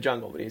king of the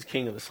jungle, but he's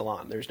king of the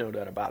salon. There's no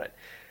doubt about it.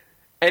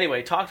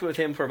 Anyway, talked with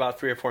him for about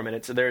 3 or 4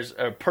 minutes. There's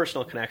a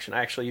personal connection.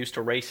 I actually used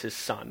to race his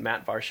son.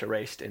 Matt Varsha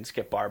raced in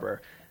Skip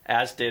Barber,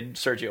 as did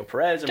Sergio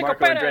Perez and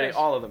Marco Andretti,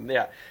 all of them.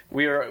 Yeah,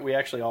 we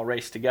actually all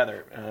raced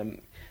together.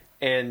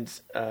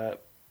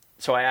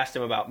 So I asked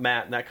him about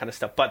Matt and that kind of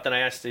stuff. But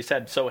then he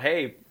said, so,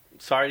 hey,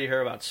 sorry to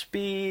hear about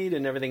speed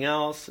and everything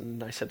else.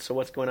 And I said, so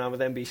what's going on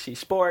with NBC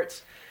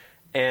Sports?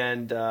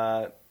 And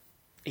there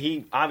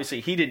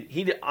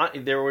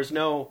was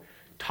no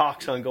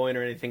talks on going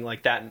or anything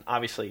like that. And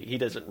obviously he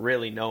doesn't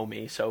really know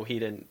me. So he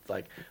didn't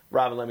like,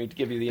 Robin, let me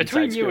give you the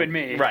inside Between you scoop. and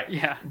me. Right.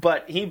 Yeah.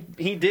 But he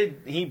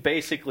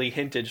basically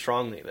hinted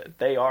strongly that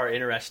they are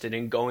interested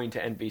in going to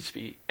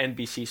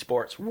NBC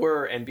Sports,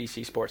 were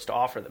NBC Sports to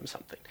offer them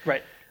something.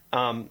 Right.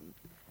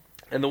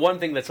 And the one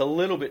thing that's a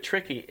little bit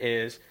tricky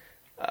is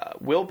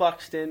Will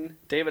Buxton,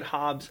 David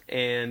Hobbs,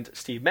 and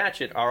Steve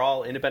Matchett are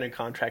all independent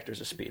contractors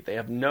of Speed. They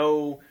have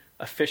no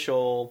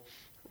official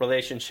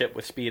relationship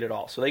with Speed at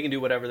all, so they can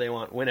do whatever they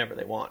want, whenever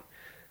they want.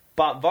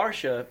 Bob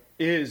Varsha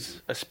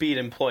is a Speed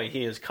employee.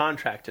 He is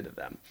contracted to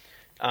them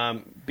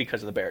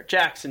because of the Barrett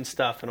Jackson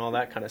stuff and all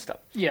that kind of stuff.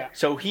 Yeah.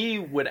 So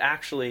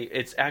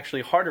it's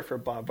actually harder for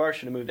Bob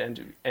Varsha to move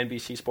to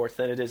NBC Sports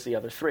than it is the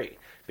other three,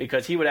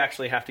 because he would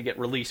actually have to get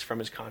released from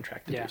his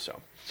contract to do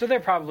so. So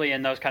they're probably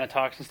in those kind of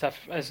talks and stuff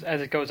as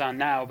it goes on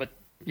now, but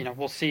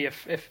we'll see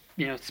if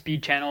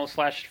Speed Channel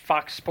 /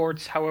 Fox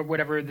Sports, however,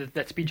 whatever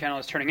that Speed Channel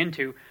is turning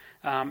into,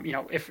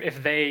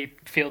 if they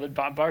feel that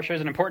Bob Varsha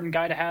is an important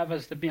guy to have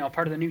as the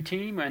part of the new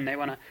team and they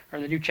want to,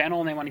 or the new channel,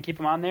 and they want to keep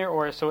him on there,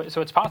 or so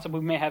it's possible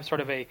we may have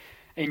sort of a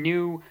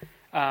new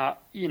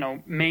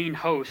main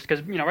host,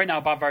 because right now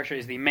Bob Varsha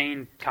is the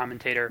main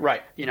commentator,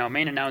 right?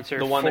 Main announcer,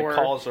 the one that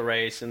calls the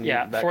race and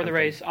for the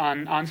race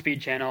on Speed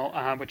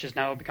Channel, which has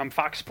now become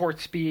Fox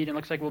Sports Speed, and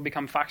looks like will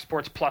become Fox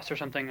Sports Plus or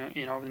something,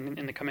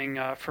 in the coming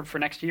for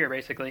next year,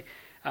 basically.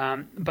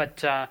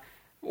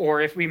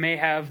 Or if we may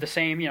have the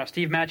same,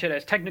 Steve Matchett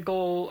as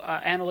technical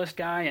analyst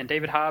guy and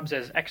David Hobbs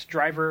as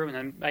ex-driver, and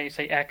then I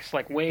say ex,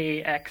 like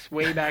way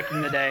back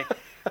in the day.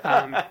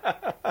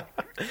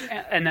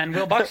 And then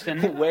Will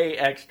Buxton. Way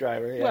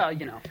ex-driver, yeah.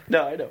 Well,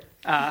 No, I know.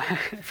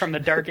 From the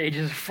dark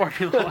ages of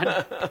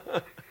Formula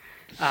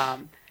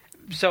One.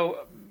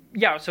 So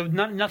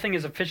nothing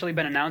has officially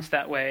been announced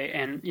that way.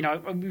 And,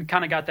 we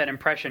kind of got that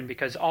impression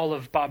because all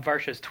of Bob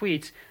Varsha's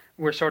tweets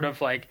were sort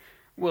of like,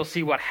 we'll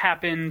see what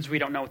happens. We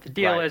don't know what the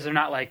deal is. They're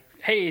not like,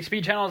 hey,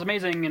 Speed Channel is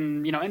amazing,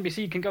 and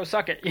NBC can go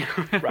suck it.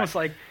 It's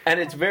like, and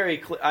it's very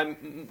clear.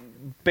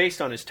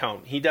 Based on his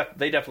tone, they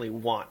definitely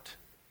want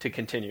to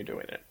continue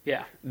doing it.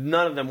 Yeah.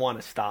 None of them want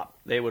to stop.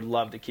 They would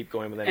love to keep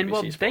going with NBC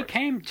Sports. They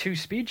came to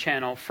Speed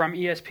Channel from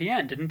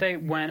ESPN, didn't they?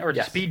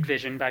 To Speed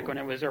Vision back when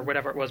it was, or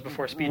whatever it was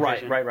before Speed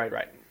Vision.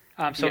 Right.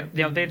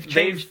 They've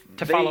changed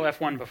to follow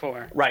F1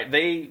 before. Right.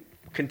 They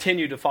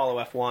continue to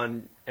follow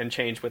F1 and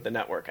change with the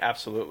network.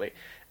 Absolutely.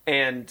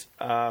 And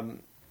I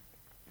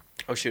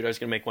was going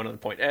to make one other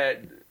point.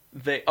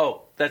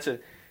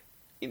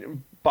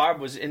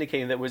 Bob was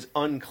indicating that it was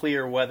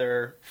unclear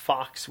whether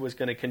Fox was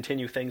going to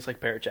continue things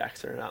like Barrett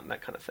Jackson or not, and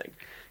that kind of thing.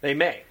 They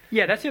may.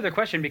 Yeah, that's the other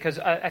question, because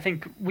I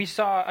think we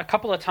saw a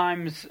couple of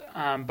times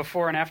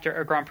before and after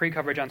our Grand Prix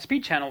coverage on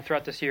Speed Channel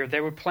throughout this year, they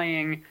were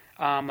playing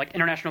like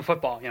international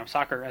football,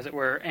 soccer, as it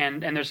were,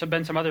 and there's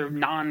been some other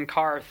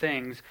non-car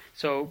things.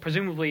 So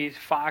presumably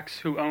Fox,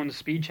 who owns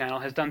Speed Channel,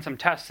 has done some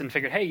tests and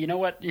figured, hey, you know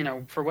what,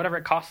 for whatever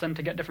it costs them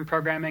to get different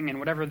programming and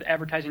whatever the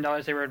advertising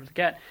dollars they were able to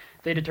get,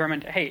 they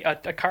determined, hey,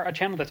 a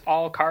channel that's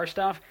all car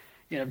stuff,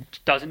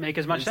 doesn't make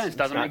as much sense,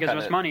 doesn't make as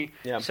much money.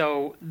 Yeah.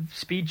 So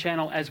Speed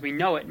Channel as we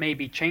know it may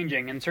be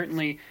changing, and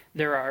certainly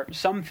there are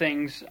some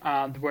things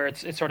where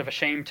it's sort of a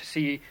shame to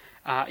see.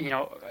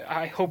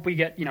 I hope we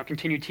get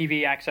continued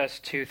TV access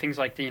to things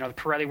like the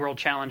Pirelli World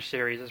Challenge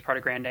Series as part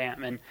of Grand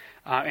Am, and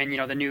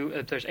the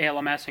new there's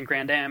ALMS and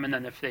Grand Am, and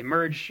then if they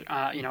merge,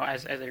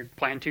 as they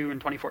plan to in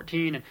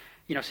 2014, and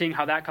seeing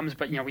how that comes.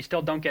 But we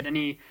still don't get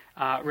any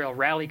real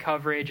rally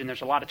coverage, and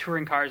there's a lot of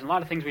touring cars and a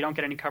lot of things we don't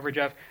get any coverage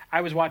of.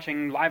 I was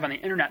watching live on the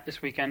internet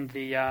this weekend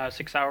the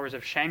 6 hours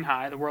of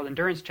Shanghai, the World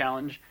Endurance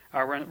Challenge,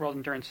 World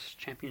Endurance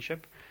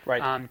Championship,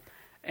 right?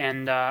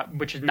 And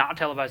which is not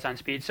televised on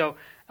Speed. So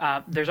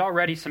there's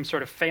already some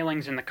sort of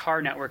failings in the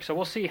car network. So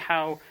we'll see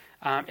how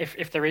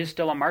if there is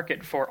still a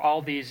market for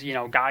all these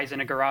guys in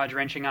a garage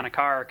wrenching on a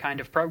car kind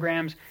of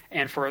programs,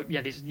 and for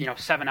these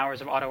 7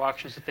 hours of auto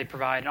auctions that they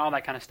provide and all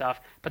that kind of stuff.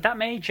 But that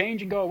may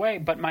change and go away.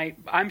 But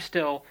I'm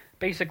still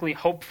basically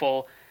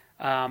hopeful.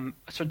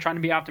 So trying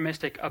to be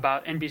optimistic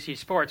about NBC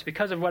Sports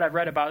because of what I've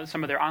read about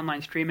some of their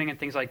online streaming and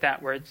things like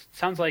that, where it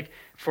sounds like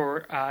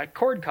for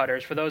cord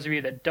cutters, for those of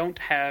you that don't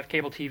have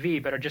cable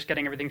TV but are just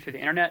getting everything through the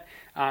internet,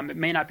 it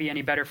may not be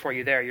any better for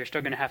you there. You're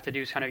still going to have to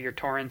do kind of your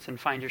torrents and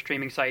find your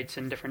streaming sites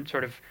and different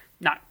sort of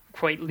not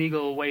quite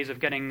legal ways of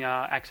getting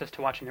access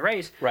to watching the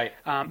race. Right.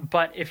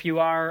 But if you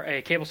are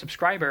a cable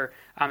subscriber,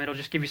 it'll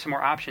just give you some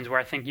more options where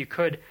I think you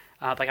could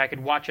I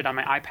could watch it on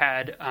my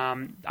iPad,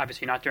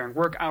 obviously not during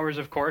work hours,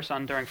 of course,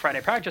 during Friday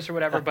practice or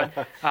whatever, but,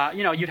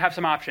 you'd have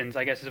some options,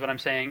 I guess is what I'm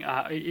saying,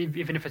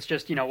 even if it's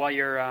just, while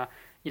you're,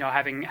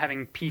 having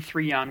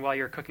P3 on while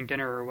you're cooking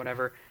dinner or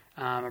whatever,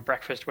 or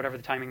breakfast, whatever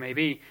the timing may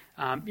be,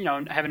 having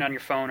it on your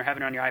phone or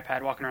having it on your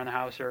iPad, walking around the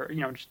house, or,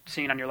 just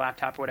seeing it on your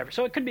laptop or whatever.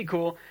 So it could be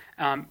cool.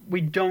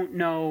 We don't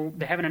know,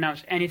 they haven't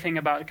announced anything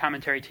about a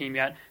commentary team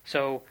yet,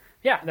 so...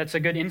 Yeah, that's a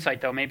good insight,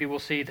 though. Maybe we'll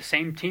see the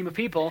same team of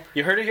people.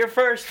 You heard it here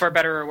first. For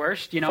better or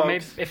worse.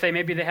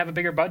 Maybe they have a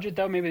bigger budget,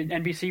 though. Maybe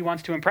NBC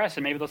wants to impress,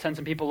 and maybe they'll send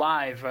some people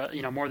live,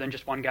 more than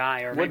just one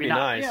guy. Or Would maybe be not.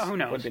 Nice. Yeah, who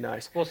knows? Would be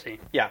nice. We'll see.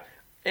 Yeah.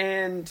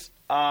 And,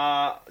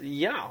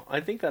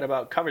 I think that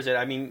about covers it.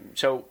 I mean,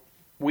 so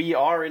we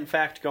are, in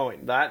fact,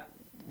 going. That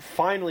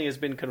finally has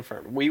been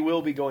confirmed. We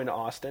will be going to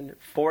Austin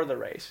for the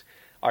race.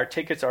 Our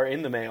tickets are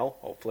in the mail,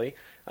 hopefully.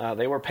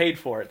 They were paid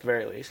for at the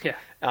very least. Yeah.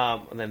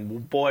 And then,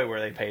 boy, were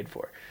they paid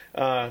for.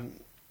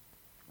 And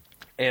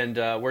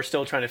we're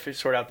still trying to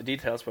sort out the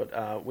details,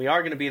 but we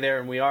are going to be there,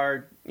 and we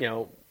are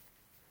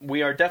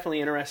definitely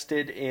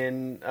interested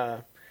in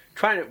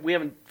trying to. We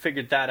haven't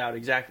figured that out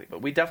exactly,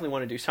 but we definitely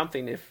want to do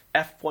something. If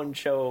F1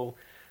 show,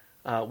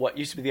 what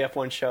used to be the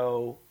F1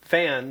 show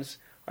fans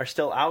are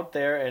still out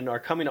there and are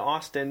coming to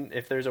Austin,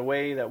 if there's a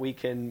way that we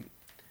can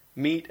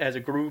meet as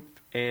a group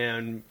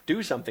and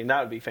do something,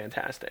 that would be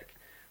fantastic.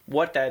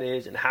 What that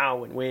is and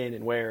how and when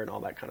and where and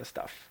all that kind of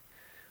stuff.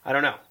 I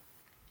don't know.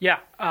 Yeah.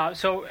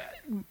 So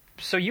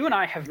you and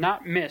I have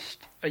not missed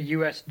a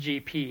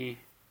USGP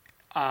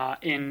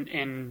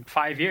in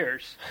 5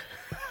 years.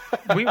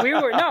 we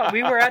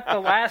were at the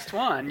last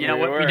one.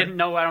 We didn't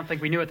know. I don't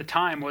think we knew at the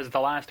time was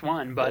the last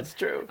one. But that's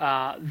true.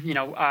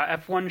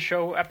 F1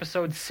 show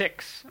episode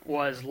 6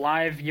 was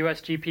live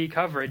USGP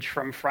coverage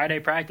from Friday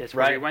practice.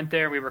 Where right. We went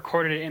there. We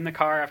recorded it in the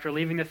car after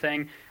leaving the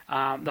thing.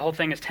 The whole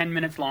thing is 10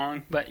 minutes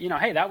long, but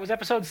hey, that was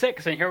episode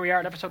 6, and here we are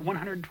at episode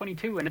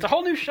 122, and it's a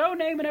whole new show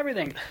name and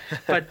everything.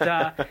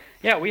 But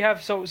we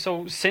have so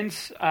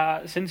since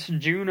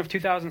June of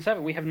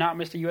 2007, we have not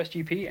missed a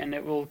USGP, and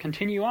it will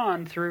continue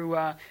on through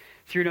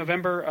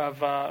November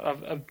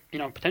of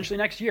potentially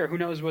next year. Who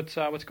knows what's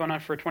going on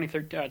for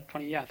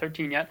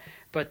 2013 yet?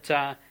 But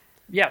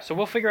so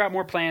we'll figure out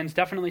more plans.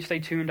 Definitely stay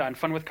tuned on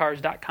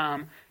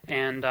funwithcars.com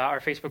and our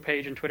Facebook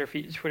page and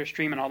Twitter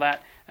stream and all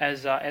that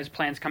as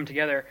plans come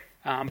together.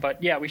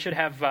 But we should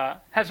have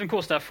some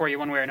cool stuff for you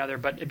one way or another.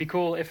 But it'd be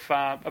cool if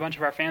a bunch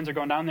of our fans are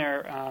going down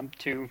there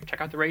to check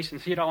out the race and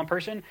see it all in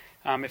person.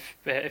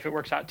 If it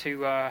works out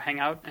to hang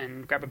out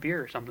and grab a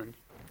beer or something.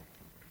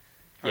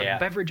 Or a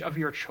beverage of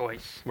your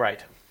choice.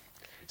 Right.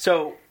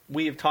 So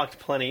we have talked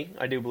plenty,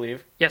 I do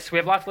believe. Yes, we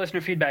have lots of listener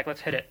feedback.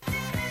 Let's hit it.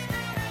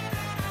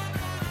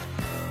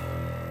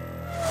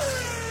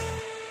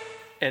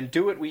 And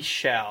do it we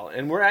shall.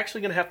 And we're actually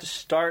going to have to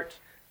start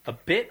a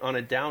bit on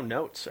a down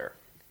note, sir.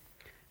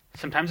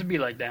 Sometimes it'd be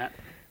like that.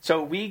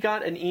 So we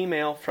got an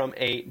email from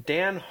a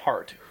Dan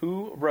Hart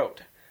who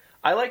wrote,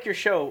 I like your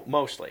show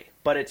mostly,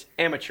 but it's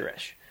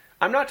amateurish.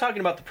 I'm not talking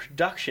about the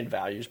production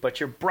values, but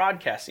your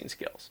broadcasting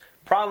skills.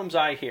 Problems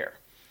I hear.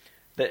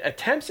 The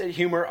attempts at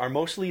humor are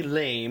mostly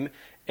lame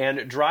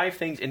and drive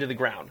things into the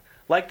ground.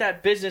 Like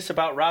that business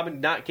about Robin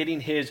not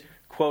getting his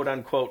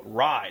quote-unquote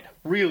ride.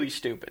 Really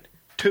stupid.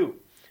 2.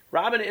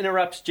 Robin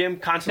interrupts Jim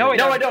constantly.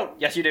 No, I don't.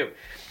 Yes, you do.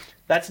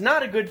 That's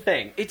not a good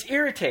thing. It's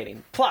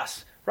irritating.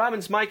 Plus,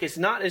 Robin's mic is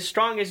not as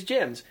strong as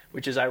Jim's,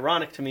 which is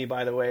ironic to me,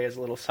 by the way, as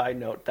a little side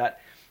note, that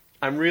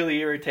I'm really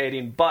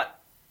irritating, but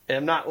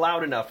I'm not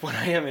loud enough when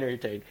I am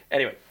irritated.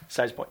 Anyway,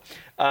 besides the point.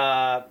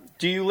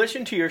 Do you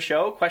listen to your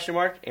show? ?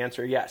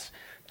 Answer, yes.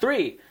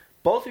 3.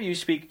 Both of you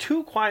speak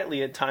too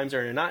quietly at times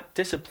and are not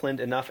disciplined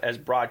enough as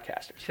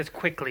broadcasters. He says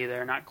quickly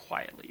there, not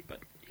quietly, but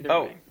either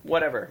way.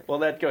 Whatever. Well,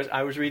 that goes.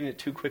 I was reading it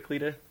too quickly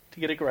to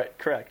get it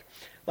correct.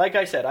 Like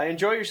I said, I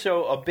enjoy your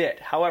show a bit.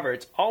 However,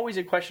 it's always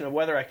a question of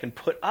whether I can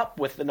put up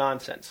with the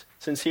nonsense.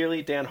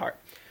 Sincerely, Dan Hart.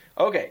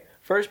 Okay,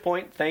 first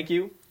point, thank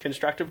you.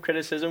 Constructive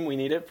criticism, we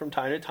need it from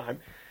time to time.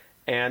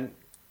 And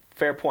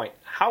fair point.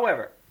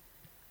 However,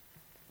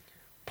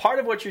 part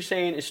of what you're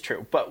saying is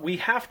true, but we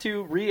have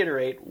to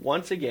reiterate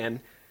once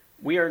again,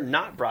 we are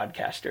not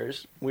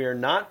broadcasters. We are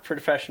not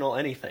professional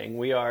anything.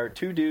 We are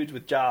two dudes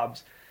with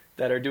jobs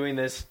that are doing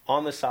this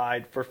on the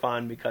side for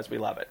fun because we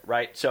love it,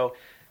 right? So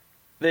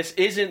this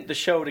isn't the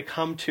show to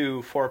come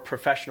to for a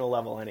professional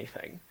level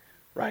anything,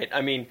 right?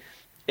 I mean,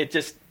 it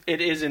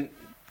isn't,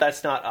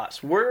 that's not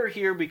us. We're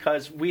here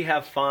because we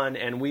have fun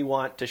and we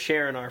want to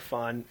share in our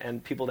fun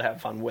and people to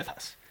have fun with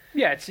us.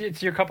 Yeah,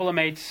 it's your couple of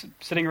mates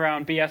sitting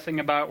around BSing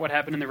about what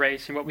happened in the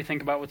race and what we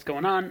think about what's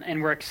going on,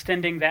 and we're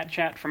extending that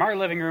chat from our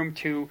living room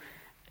to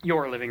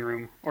your living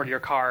room or your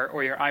car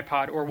or your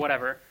iPod or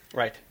whatever.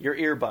 Right, your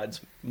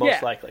earbuds,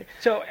 most likely.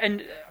 So,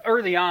 and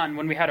early on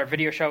when we had our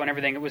video show and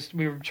everything, we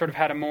sort of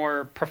had a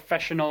more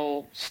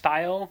professional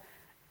style,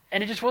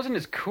 and it just wasn't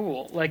as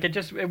cool. Like,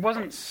 it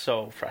wasn't...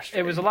 So frustrating.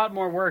 It was a lot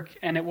more work,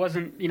 and it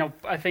wasn't,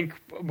 I think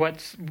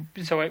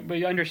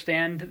we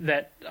understand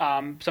that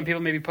some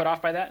people may be put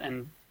off by that,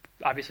 and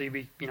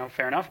obviously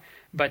fair enough.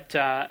 But,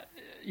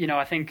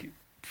 I think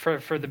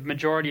for the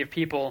majority of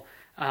people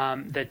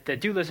that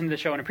do listen to the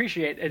show and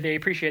they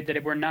appreciate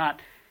that we're not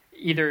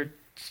either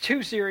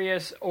too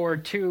serious or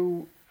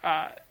too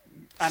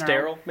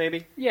sterile,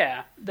 maybe.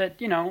 Yeah, that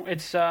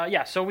it's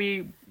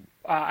So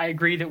I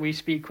agree that we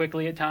speak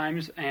quickly at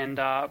times, and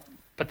but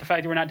the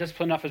fact that we're not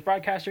disciplined enough as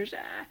broadcasters,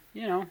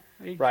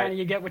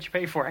 you get what you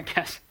pay for, I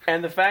guess.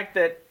 And the fact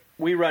that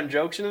we run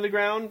jokes into the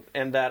ground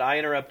and that I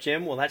interrupt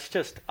Jim, well, that's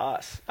just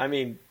us. I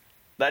mean,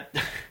 that.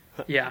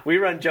 Yeah, we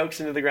run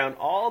jokes into the ground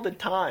all the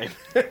time,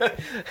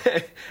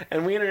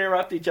 and we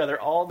interrupt each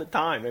other all the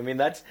time. I mean,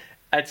 that's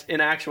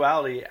in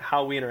actuality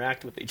how we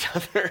interact with each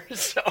other.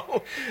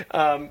 So,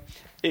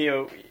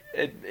 it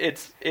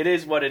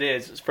is what it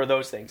is for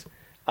those things.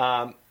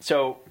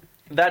 So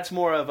that's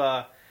more of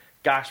a,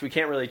 gosh, we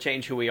can't really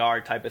change who we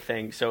are type of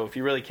thing. So if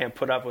you really can't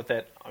put up with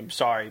it, I'm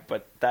sorry,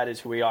 but that is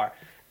who we are.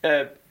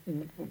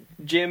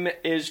 Jim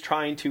is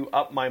trying to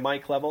up my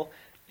mic level,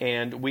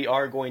 and we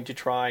are going to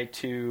try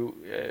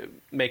to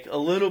make a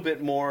little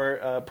bit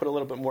more, put a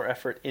little bit more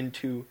effort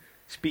into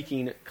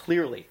speaking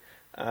clearly.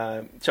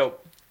 So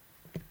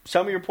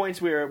some of your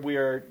points we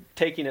are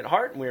taking at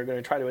heart, and we are going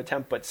to try to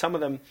attempt, but some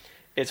of them,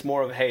 it's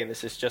more of, hey,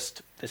 this is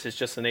just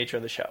the nature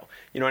of the show.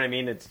 You know what I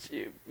mean? It's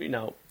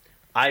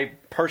I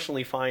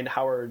personally find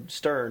Howard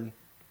Stern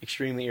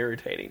extremely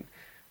irritating,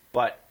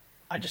 but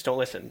I just don't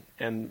listen,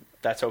 and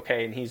that's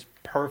okay. And he's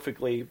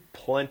perfectly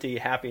plenty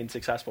happy and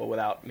successful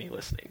without me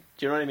listening.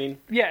 Do you know what I mean?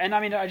 Yeah, and I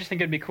mean, I just think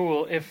it'd be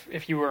cool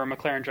if you were a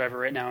McLaren driver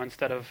right now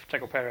instead of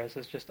Checo Perez.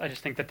 I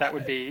just think that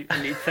would be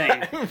a neat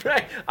thing.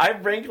 Right. I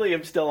frankly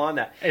am still on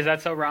that. Is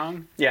that so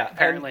wrong? Yeah.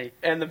 Apparently.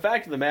 And the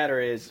fact of the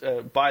matter is,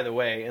 by the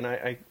way, and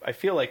I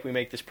feel like we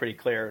make this pretty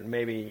clear, and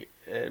maybe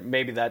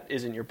that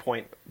isn't your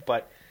point,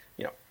 but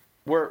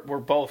we're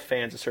both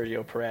fans of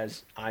Sergio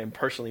Perez. I'm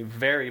personally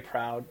very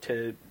proud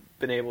to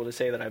been able to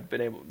say that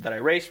I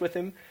raced with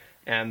him,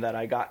 and that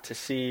I got to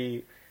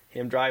see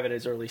him drive at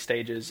his early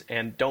stages,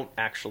 and don't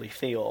actually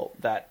feel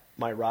that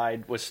my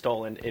ride was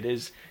stolen. It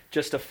is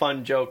just a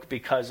fun joke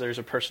because there's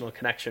a personal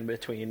connection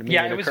between me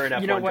and the current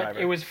F1 driver.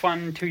 It was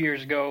fun 2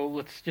 years ago.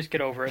 Let's just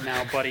get over it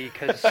now, buddy.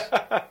 Because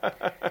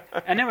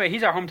anyway,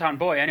 he's our hometown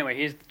boy. Anyway,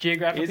 he's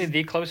geographically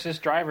the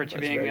closest driver to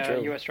being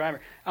a U.S.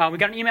 driver. We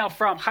got an email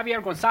from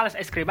Javier Gonzalez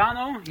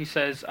Escribano. He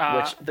says,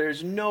 which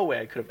there's no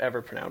way I could have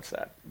ever pronounced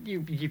that.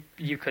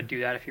 You could do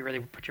that if you really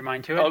put your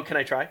mind to it. Oh, can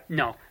I try?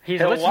 No, he's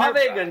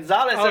Javier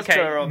Gonzalez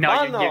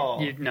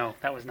Escribano. No,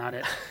 that was not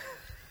it.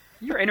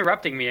 You're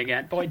interrupting me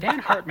again. Boy, Dan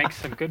Hart makes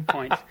some good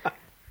points.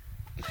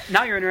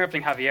 Now you're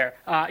interrupting Javier.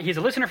 He's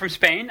a listener from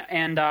Spain,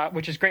 and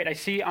which is great. I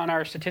see on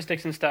our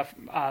statistics and stuff,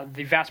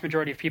 the vast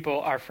majority of people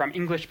are from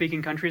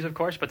English-speaking countries, of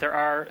course, but there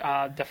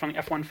are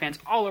definitely F1 fans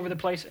all over the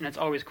place, and it's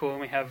always cool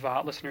when we have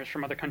listeners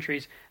from other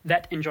countries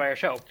that enjoy our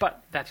show.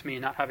 But that's me,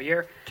 not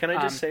Javier. Can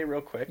I just say real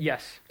quick?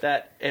 Yes.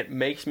 That it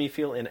makes me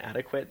feel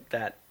inadequate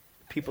that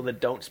people that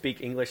don't speak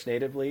English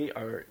natively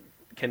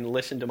can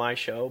listen to my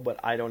show, but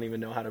I don't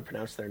even know how to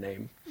pronounce their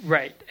name.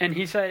 Right. And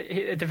he said,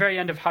 at the very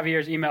end of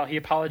Javier's email, he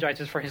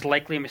apologizes for his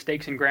likely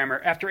mistakes in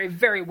grammar after a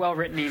very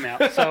well-written email.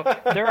 So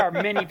there are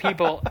many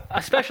people,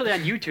 especially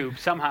on YouTube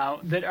somehow,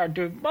 that are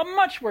doing a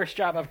much worse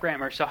job of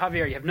grammar. So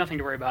Javier, you have nothing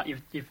to worry about.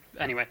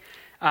 Anyway.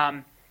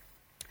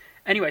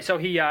 So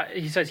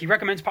he says he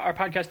recommends our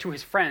podcast to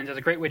his friends as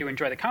a great way to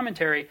enjoy the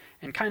commentary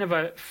in kind of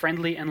a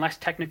friendly and less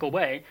technical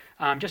way.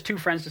 Just two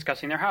friends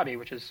discussing their hobby,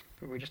 which is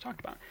what we just talked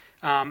about.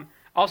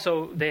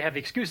 Also, they have the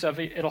excuse of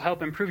it'll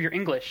help improve your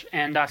English.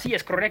 And sí,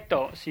 es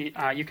correcto. Sí,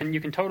 you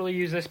can totally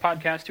use this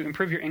podcast to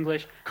improve your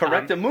English.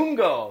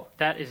 Correctamungo.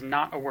 That is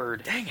not a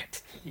word. Dang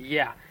it.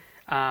 Yeah.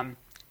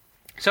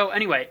 So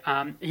anyway,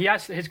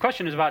 his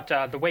question is about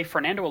the way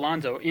Fernando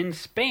Alonso in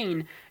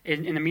Spain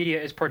in the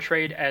media is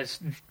portrayed as,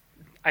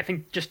 I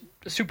think, just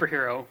a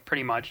superhero,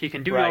 pretty much. He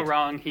can do no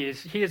wrong. He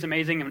is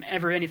amazing. And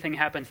whenever anything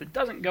happens that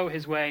doesn't go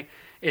his way,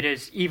 it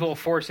is evil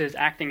forces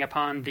acting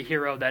upon the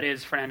hero that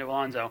is Fernando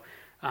Alonso.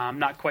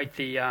 Not quite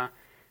the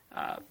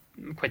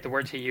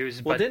words he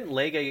used. Well, but didn't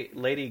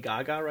Lady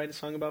Gaga write a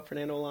song about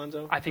Fernando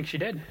Alonso? I think she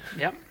did.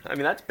 Yep. I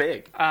mean, that's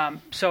big.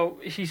 So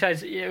he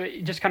says,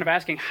 just kind of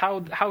asking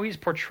how he's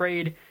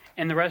portrayed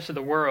in the rest of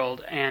the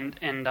world, and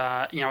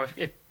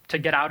if to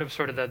get out of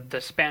sort of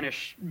the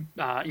Spanish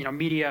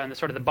media and the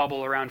sort of the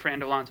bubble around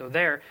Fernando Alonso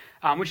there,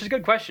 which is a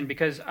good question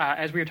because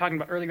as we were talking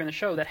about earlier in the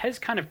show, that has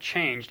kind of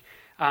changed.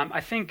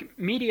 I think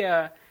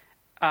media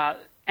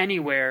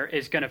anywhere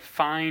is going to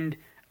find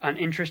an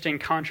interesting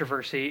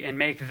controversy and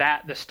make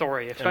that the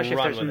story, especially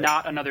if there's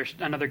not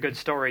another good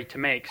story to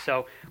make.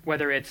 So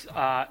whether it's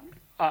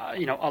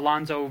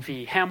Alonso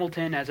v.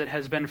 Hamilton, as it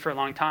has been for a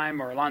long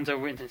time, or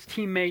Alonso and his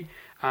teammate,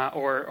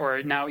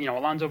 or now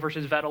Alonso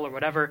versus Vettel or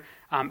whatever.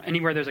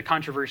 Anywhere there's a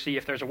controversy,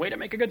 if there's a way to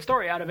make a good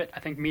story out of it, I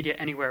think media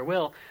anywhere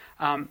will.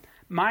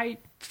 My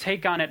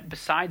take on it,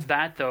 besides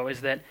that, though,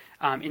 is that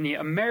in the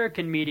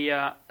American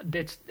media,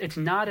 it's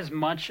not as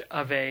much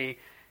of a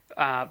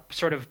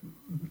sort of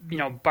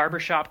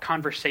barbershop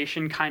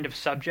conversation kind of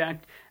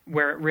subject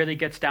where it really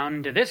gets down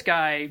into this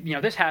guy,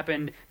 this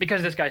happened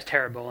because this guy's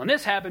terrible, and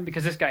this happened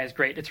because this guy is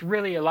great. It's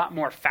really a lot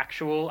more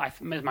factual.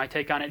 Is my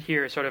take on it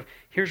here. Sort of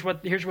here's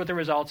what the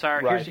results are.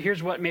 Right.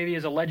 Here's what maybe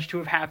is alleged to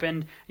have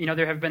happened.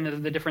 There have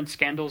been the different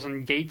scandals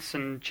and gates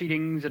and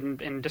cheatings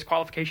and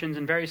disqualifications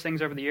and various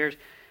things over the years.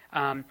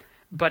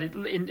 But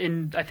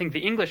in I think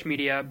the English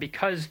media,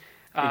 because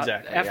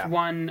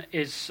F1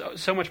 is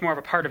so much more of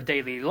a part of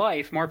daily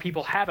life, more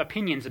people have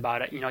opinions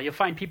about it. You'll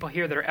find people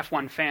here that are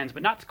F1 fans,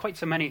 but not quite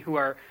so many who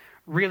are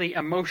really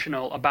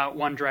emotional about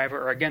one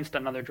driver or against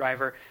another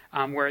driver,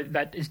 where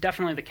that is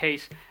definitely the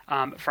case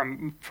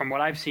from what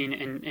I've seen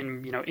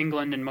in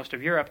England and most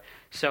of Europe.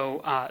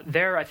 So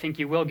there I think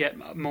you will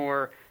get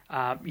more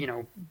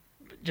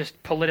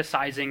just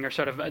politicizing or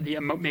sort of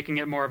making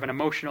it more of an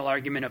emotional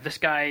argument of this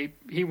guy,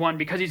 he won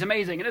because he's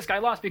amazing, and this guy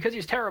lost because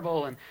he's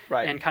terrible,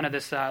 and kind of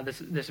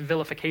this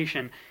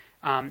vilification.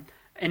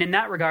 And in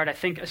that regard, I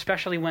think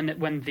especially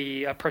when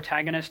the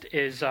protagonist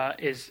is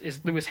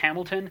Lewis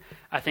Hamilton,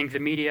 I think the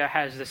media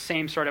has the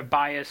same sort of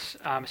bias,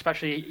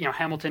 especially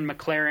Hamilton,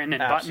 McLaren, and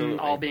Button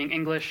all being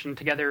English and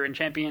together and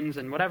champions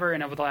and whatever.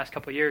 And over the last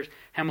couple of years,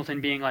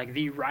 Hamilton being like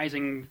the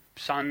rising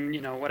sun,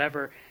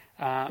 whatever.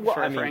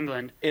 For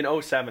England. In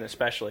 2007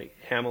 especially,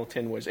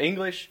 Hamilton was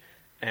English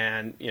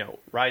and,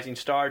 rising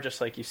star,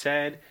 just like you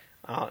said,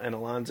 and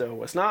Alonso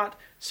was not.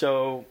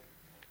 So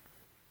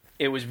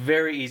it was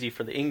very easy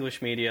for the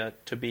English media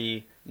to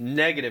be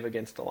negative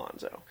against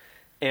Alonso.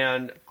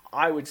 And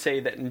I would say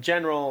that in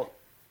general,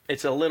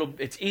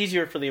 it's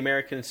easier for the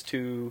Americans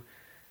to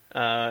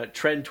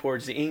trend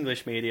towards the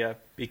English media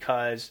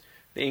because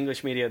the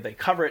English media, they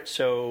cover it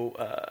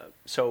so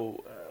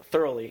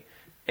thoroughly,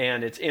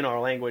 and it's in our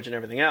language and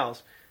everything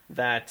else,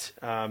 that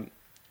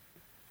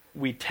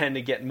we tend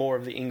to get more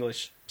of the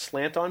English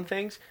slant on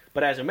things.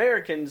 But as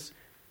Americans,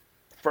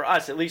 for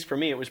us, at least for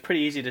me, it was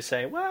pretty easy to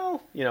say,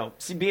 well,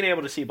 being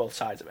able to see both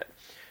sides of it.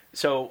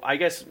 So I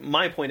guess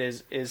my point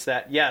is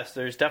that, yes,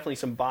 there's definitely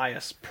some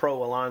bias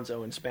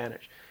pro-Alonso in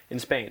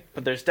Spain,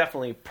 but there's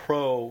definitely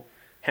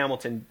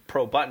pro-Hamilton,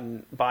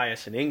 pro-Button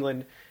bias in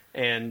England,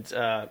 and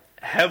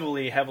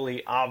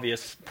heavily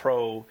obvious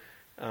pro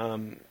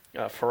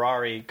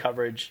Ferrari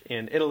coverage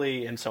in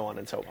Italy, and so on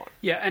and so on.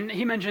 Yeah, and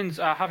he mentions,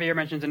 Javier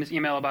mentions in his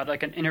email about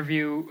like an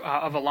interview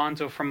of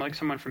Alonso from like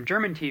someone from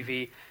German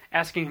TV,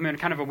 asking him in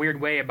kind of a weird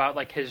way about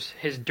like his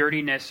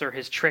dirtiness or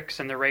his tricks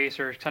in the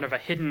race, or kind of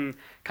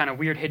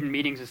weird hidden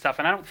meetings and stuff.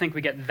 And I don't think we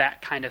get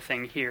that kind of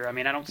thing here. I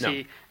mean, I don't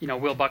see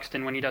Will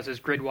Buxton when he does his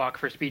grid walk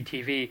for Speed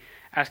TV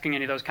asking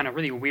any of those kind of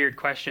really weird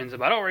questions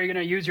about, are you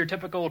going to use your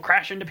typical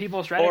crash into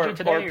people strategy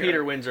today? Or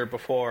Peter Windsor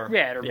before.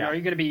 Yeah, are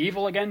you going to be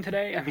evil again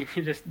today? I mean,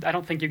 I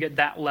don't think you get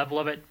that level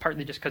of it,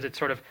 partly just because it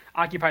sort of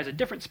occupies a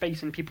different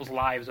space in people's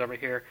lives over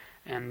here.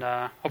 And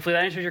hopefully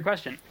that answers your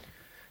question.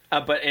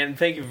 And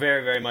thank you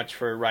very, very much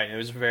for writing. It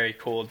was very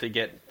cool to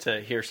get to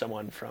hear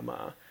someone from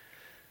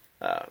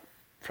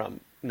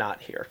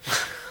not here.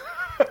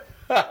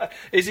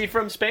 Is he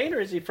from Spain, or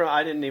is he from?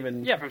 I didn't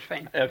even. Yeah, from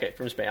Spain. Okay,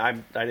 from Spain. I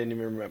didn't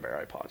even remember.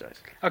 I apologize.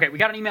 Okay, we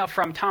got an email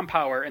from Tom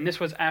Power, and this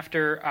was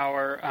after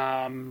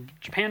our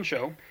Japan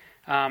show.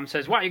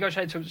 Says, wow, you guys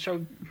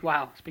showed.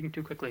 Wow, speaking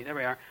too quickly. There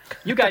we are.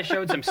 You guys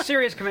showed some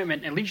serious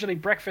commitment. A leisurely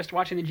breakfast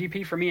watching the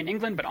GP for me in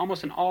England, but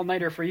almost an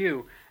all-nighter for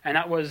you. And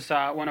that was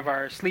one of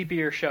our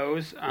sleepier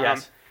shows.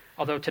 Yes.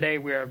 Although today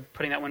we're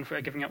putting that one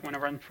giving it one a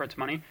run for its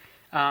money.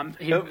 In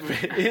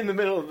the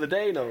middle of the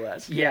day, no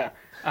less. Yeah.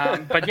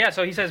 But yeah,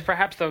 so he says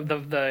perhaps the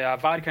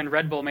vodka and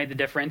Red Bull made the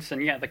difference,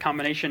 and the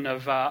combination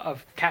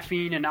of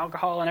caffeine and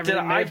alcohol and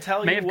everything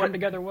may have come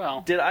together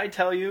well. Did I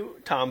tell you,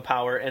 Tom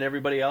Power and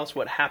everybody else,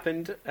 what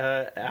happened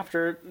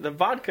after the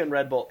vodka and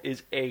Red Bull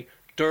is a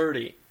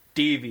dirty,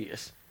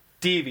 devious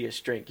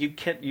drink.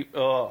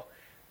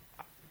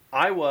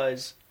 I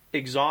was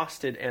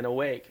exhausted and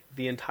awake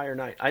the entire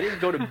night. I didn't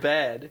go to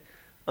bed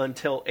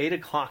until 8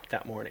 o'clock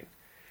that morning.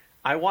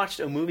 I watched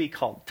a movie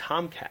called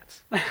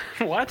Tomcats.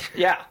 What?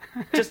 Yeah,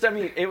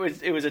 it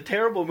was a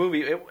terrible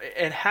movie.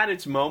 It had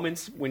its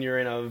moments when you're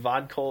in a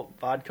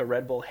vodka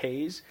Red Bull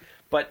haze,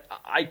 but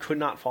I could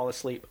not fall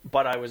asleep.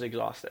 But I was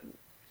exhausted.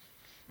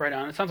 Right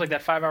on. It sounds like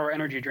that 5-hour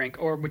energy drink,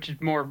 or which is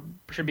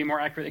should be more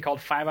accurately called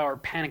 5-hour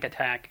panic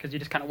attack, because you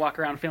just kind of walk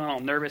around feeling all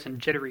nervous and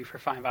jittery for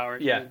 5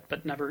 hours. Yeah.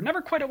 But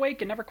never quite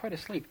awake and never quite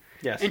asleep.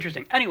 Yes.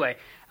 Interesting. Anyway,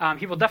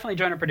 he will definitely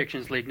join our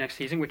predictions league next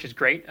season, which is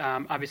great.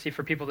 Obviously,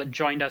 for people that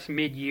joined us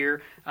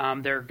mid-year,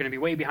 they're going to be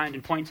way behind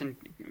in points and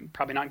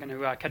probably not going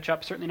to catch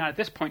up. Certainly not at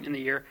this point in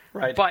the year.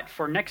 Right. But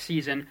for next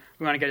season,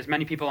 we want to get as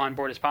many people on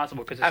board as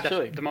possible, because it's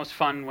definitely the most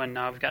fun when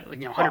we've got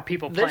 100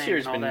 people playing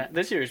and all that.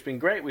 This year's been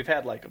great. We've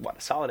had a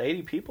solid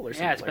 80 people or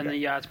something.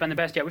 Yeah, it's been the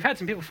best. Yeah, we've had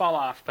some people fall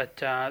off,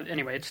 but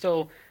anyway, it's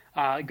still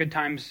good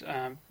times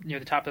near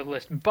the top of the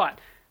list. But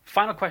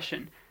final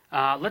question.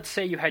 Let's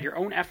say you had your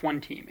own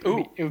F1 team.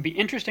 It would be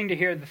interesting to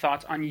hear the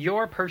thoughts on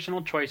your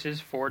personal choices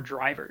for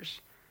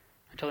drivers.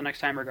 Until the next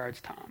time,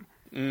 regards, Tom.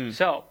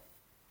 So,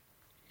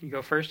 you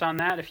go first on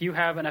that. If you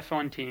have an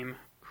F1 team,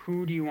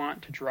 who do you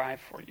want to drive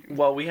for you?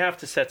 Well, we have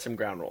to set some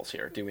ground rules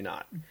here, do we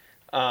not?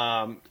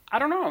 I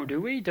don't know. Do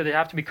we? Do they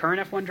have to be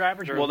current F1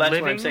 drivers? Or that's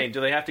living? what I'm saying.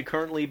 Do they have to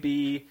currently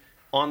be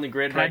on the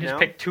grid right now? Can I just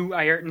pick 2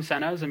 Ayrton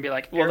Sennas and be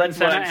like, well, Ayrton that's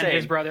what Senna I'm and saying.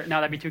 his brother? No,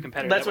 that'd be too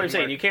competitive. That's what I'm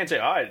saying. Work. You can't say,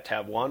 I'd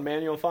have Juan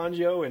Manuel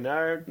Fangio and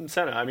Ayrton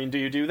Senna. I mean, do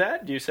you do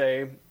that? Do you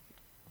say...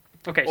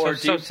 Okay,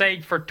 so say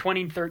for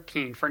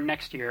 2013, for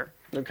next year,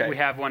 we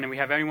have one, and we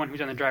have anyone who's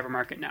on the driver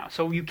market now.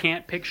 So you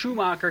can't pick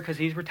Schumacher because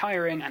he's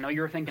retiring. I know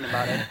you were thinking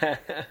about it.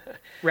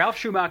 Ralph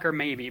Schumacher,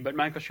 maybe, but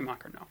Michael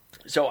Schumacher, no.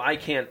 So I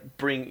can't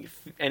bring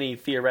any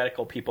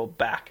theoretical people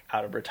back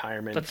out of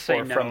retirement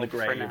or from the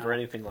grave or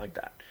anything like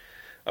that.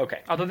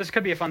 Okay. Although this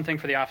could be a fun thing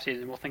for the off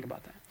season, we'll think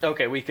about that.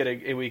 Okay, we could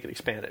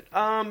expand it.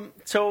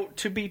 So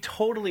to be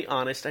totally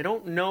honest, I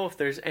don't know if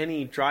there's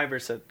any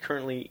drivers that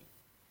currently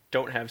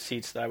don't have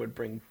seats that I would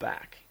bring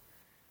back.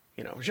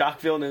 Jacques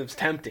Villeneuve's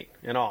tempting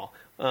and all,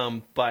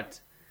 but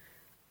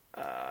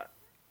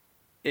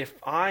if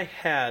I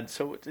had,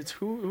 so it's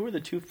who are the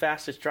 2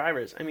 fastest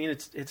drivers? I mean,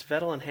 it's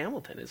Vettel and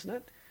Hamilton, isn't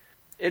it?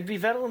 It'd be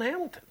Vettel and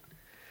Hamilton.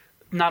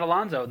 Not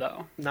Alonso,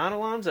 though. Not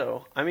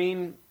Alonso. I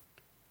mean,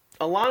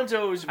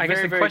 Alonso's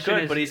very, very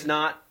good, but he's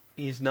not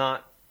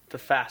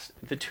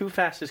the 2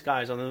 fastest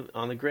guys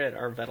on the grid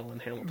are Vettel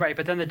and Hamilton. Right,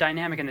 but then the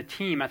dynamic in the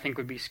team, I think,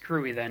 would be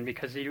screwy then,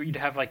 because you'd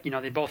have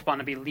they both want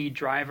to be lead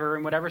driver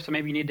and whatever. So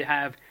maybe you need to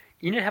have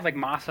like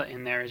Massa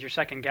in there as your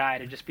second guy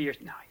to just be your.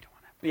 No, you don't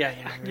want to.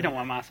 Yeah. You don't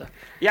want Massa.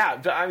 Yeah,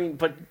 I mean,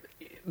 but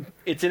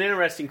it's an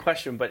interesting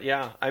question. But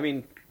yeah, I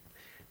mean,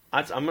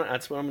 that's what I'm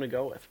going to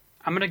go with.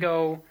 I'm going to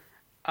go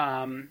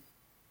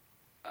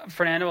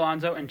Fernando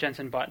Alonso and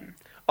Jenson Button.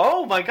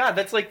 Oh my God,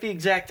 that's like the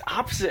exact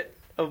opposite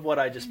of what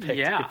I just picked.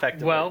 Yeah.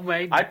 Effectively. Well,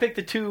 maybe. I picked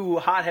the 2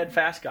 hothead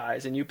fast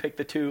guys, and you picked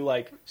the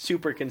 2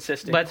 super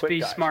consistent. Let's quick be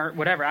guys. smart.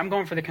 Whatever. I'm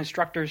going for the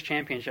constructors'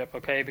 championship.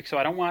 Okay, so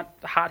I don't want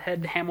the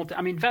hothead Hamilton.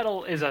 I mean,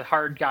 Vettel is a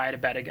hard guy to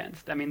bet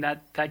against. I mean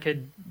that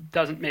kid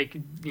doesn't make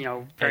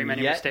very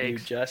many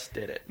mistakes. You just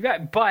did it. Yeah,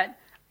 but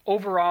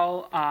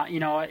overall, yeah.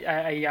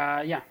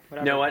 Whatever.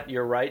 You know what?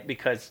 You're right,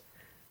 because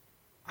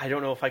I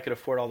don't know if I could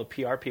afford all the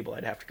PR people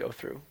I'd have to go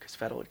through, because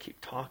Vettel would keep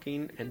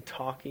talking and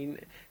talking.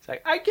 It's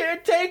like, I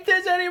can't take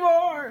this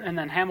anymore. And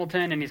then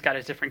Hamilton, and he's got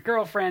his different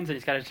girlfriends, and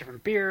he's got his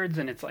different beards,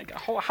 and it's like,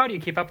 how do you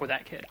keep up with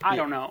that kid? I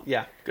don't know.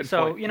 Yeah, good point.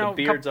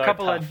 So, a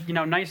couple of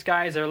nice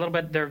guys. They're a little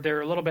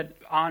bit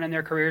on in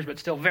their careers, but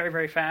still very,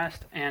 very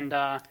fast. And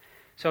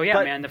so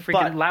yeah, man, the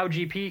freaking Lau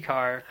GP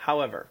car.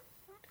 However,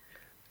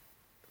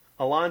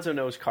 Alonso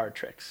knows card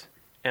tricks,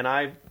 and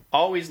I've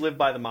always lived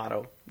by the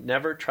motto: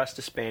 never trust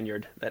a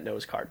Spaniard that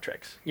knows card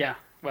tricks. Yeah,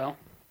 well,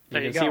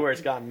 there you can see where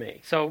it's gotten me.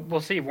 So we'll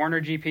see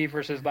Warner GP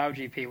versus Lau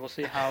GP. We'll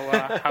see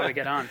how we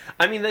get on.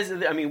 I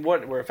mean,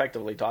 what we're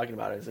effectively talking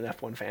about is an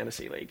F1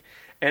 fantasy league,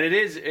 and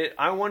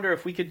I wonder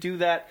if we could do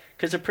that,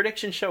 because the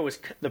prediction show is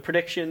the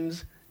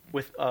predictions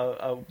with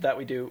that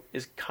we do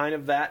is kind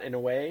of that in a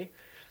way.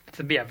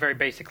 To be a very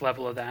basic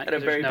level of that. At a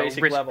very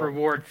basic level.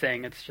 Risk-reward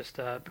thing. It's just,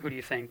 who do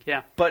you think?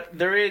 Yeah. But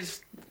there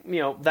is,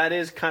 that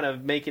is kind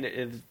of making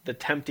it the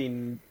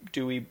tempting,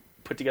 do we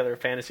put together a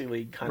fantasy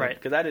league kind of,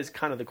 because that is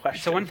kind of the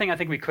question. So one thing I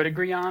think we could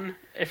agree on,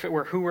 if it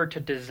were who were to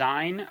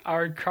design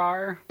our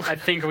car, I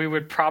think we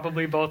would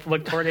probably both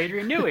look toward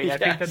Adrian Newey.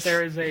 Yes. I think that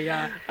there is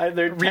a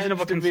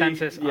reasonable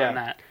consensus on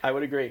that. I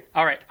would agree.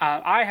 All right.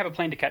 I have a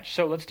plane to catch,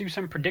 so let's do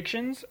some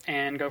predictions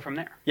and go from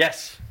there.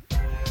 Yes.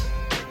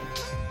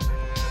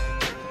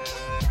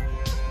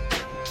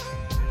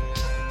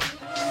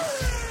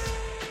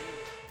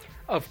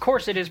 Of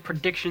course, it is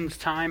predictions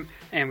time,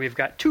 and we've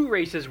got 2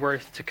 races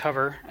worth to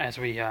cover as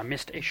we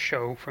missed a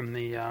show from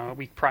the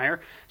week prior.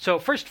 So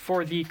first,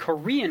 for the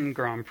Korean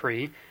Grand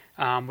Prix,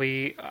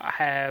 we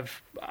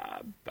have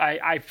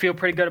I feel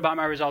pretty good about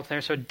my results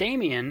there. So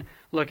Damien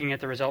looking at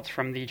the results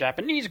from the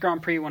Japanese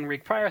Grand Prix 1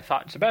 week prior,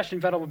 thought Sebastian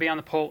Vettel would be on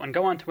the pole and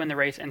go on to win the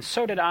race, and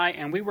so did I,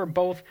 and we were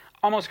both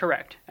almost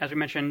correct. As we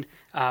mentioned,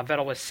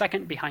 Vettel was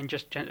second behind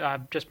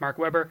just Mark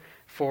Webber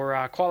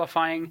for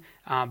qualifying,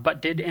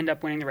 but did end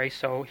up winning the race,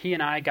 so he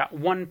and I got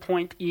 1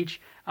 point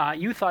each.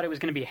 You thought it was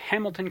going to be a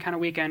Hamilton kind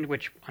of weekend,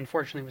 which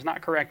unfortunately was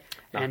not correct.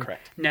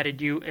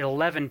 Netted you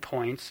 11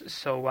 points,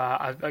 so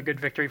a good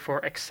victory for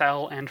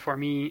Excel and for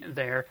me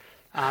there.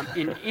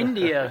 In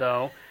India,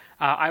 though,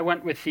 I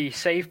went with the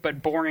safe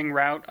but boring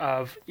route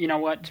of, you know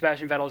what,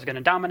 Sebastian Vettel is going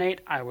to dominate.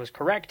 I was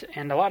correct,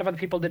 and a lot of other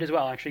people did as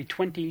well. Actually,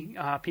 20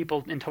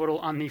 people in total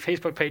on the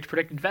Facebook page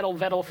predicted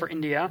Vettel for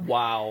India.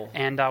 Wow.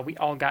 And we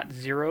all got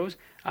zeros.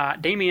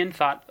 Damien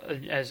thought,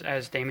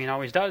 as Damien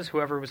always does,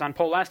 whoever was on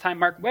pole last time,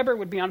 Mark Webber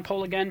would be on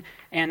pole again,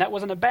 and that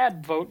wasn't a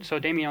bad vote, so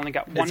Damien only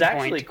got 1 point. It's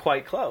actually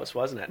quite close,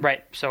 wasn't it?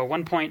 Right, so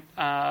 1 point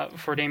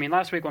for Damien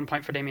last week, 1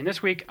 point for Damien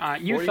this week.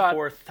 You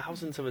 44 thought,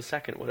 thousandths of a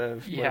second would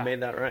have made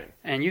that right.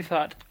 And you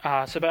thought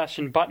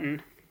Sebastian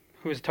Button,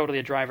 who is totally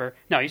a driver.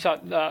 No, you saw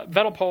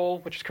Vettel pole,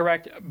 which is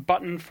correct.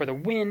 Button for the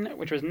win,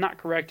 which was not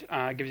correct,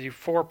 gives you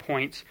 4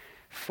 points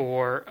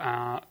for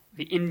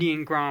the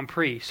Indian Grand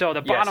Prix. So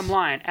the bottom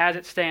line, as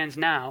it stands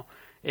now,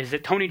 is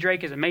that Tony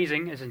Drake is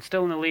amazing, is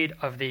still in the lead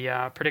of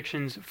the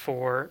predictions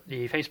for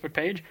the Facebook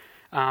page.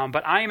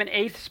 But I am in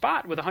 8th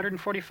spot with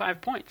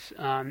 145 points.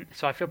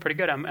 So I feel pretty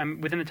good.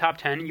 I'm within the top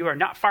 10. You are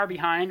not far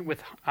behind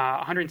with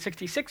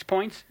 166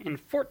 points in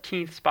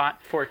 14th spot.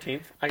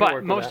 14th.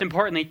 But most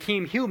importantly,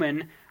 Team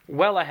Human,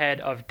 well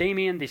ahead of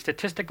Damien. The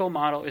statistical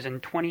model is in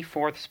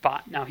 24th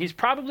spot. Now, he's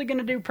probably going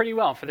to do pretty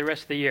well for the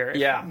rest of the year.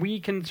 Yeah. We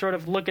can sort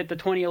of look at the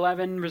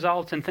 2011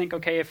 results and think,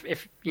 okay,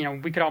 if you know,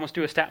 we could almost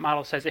do a stat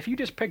model that says, if you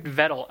just picked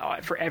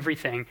Vettel for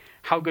everything,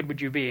 how good would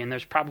you be? And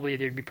there's probably,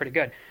 they'd be pretty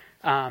good.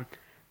 So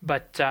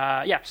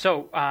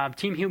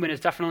Team Human is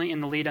definitely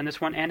in the lead on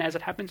this one, and as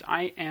it happens,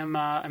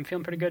 I'm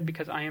feeling pretty good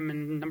because I am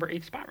in number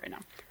 8 spot right now.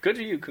 Good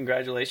for you,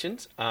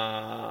 congratulations.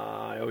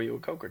 I owe you a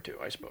Coke or two,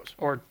 I suppose.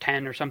 Or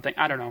 10 or something,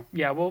 I don't know.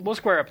 Yeah, we'll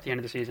square up at the end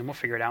of the season, we'll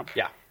figure it out.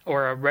 Yeah.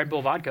 Or a Red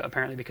Bull vodka,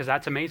 apparently, because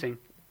that's amazing.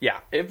 Yeah,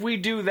 if we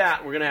do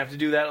that, we're going to have to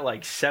do that at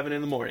like 7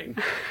 in the morning.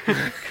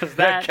 Because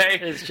that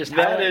is just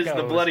how that it is goes.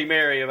 the Bloody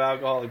Mary of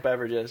alcoholic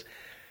beverages.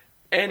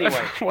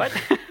 Anyway. What?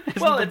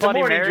 Well, it's a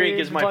morning Mary,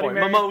 drink is my point.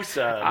 Mary?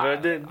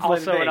 Mimosa.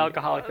 Also an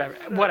alcoholic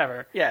beverage.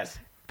 Whatever. Yes.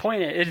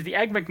 Point it is the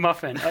Egg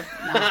McMuffin.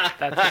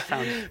 That just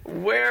sounds...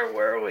 Where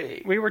were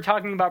we? We were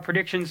talking about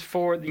predictions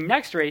for the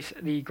next race,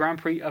 the Grand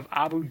Prix of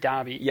Abu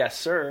Dhabi. Yes,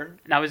 sir.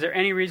 Now, is there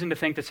any reason to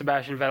think that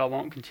Sebastian Vettel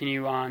won't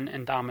continue on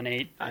and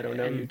dominate? I don't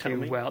know. You tell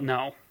me. Well,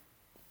 no.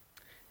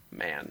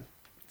 Man.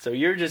 So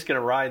you're just going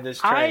to ride this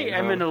train, I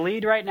am in the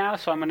lead right now,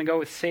 so I'm going to go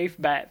with safe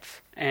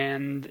bets.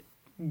 And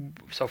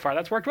so far,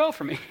 that's worked well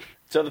for me.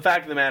 So the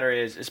fact of the matter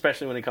is,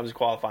 especially when it comes to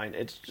qualifying,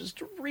 it's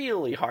just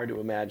really hard to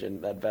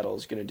imagine that Vettel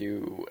is going to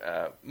do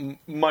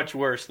much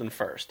worse than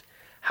first.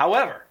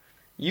 However,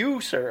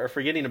 you, sir, are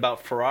forgetting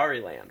about Ferrari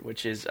land,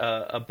 which is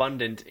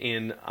abundant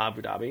in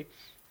Abu Dhabi.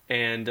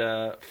 And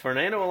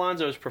Fernando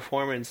Alonso's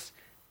performance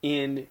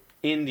in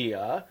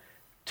India,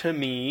 to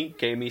me,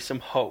 gave me some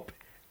hope.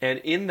 And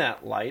in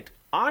that light,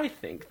 I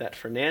think that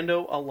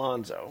Fernando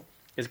Alonso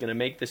is going to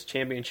make this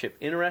championship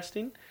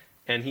interesting,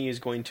 and he is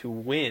going to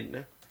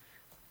win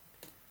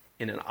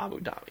in an Abu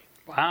Dhabi.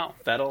 Wow.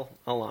 Vettel,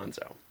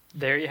 Alonso.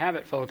 There you have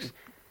it, folks.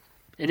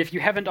 And if you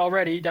haven't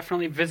already,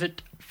 definitely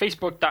visit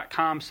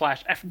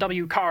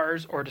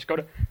facebook.com/FWCars or just go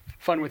to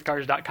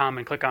funwithcars.com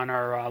and click on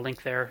our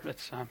link there.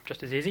 That's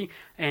just as easy.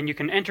 And you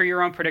can enter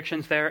your own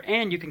predictions there,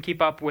 and you can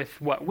keep up with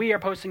what we are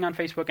posting on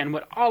Facebook and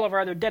what all of our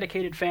other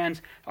dedicated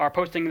fans are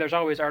posting. There's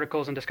always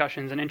articles and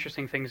discussions and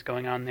interesting things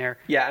going on there.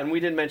 Yeah, and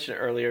we did mention it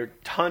earlier.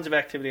 Tons of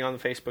activity on the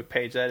Facebook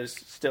page. That is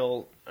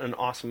still an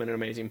awesome and an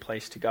amazing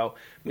place to go.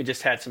 We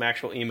just had some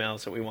actual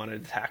emails that we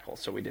wanted to tackle,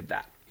 so we did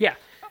that. Yeah.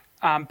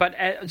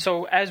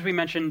 So as we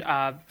mentioned,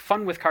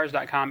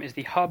 funwithcars.com is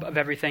the hub of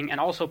everything. And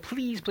also,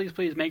 please, please,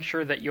 please make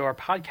sure that your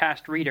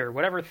podcast reader,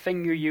 whatever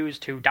thing you use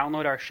to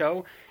download our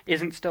show,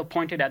 isn't still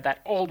pointed at that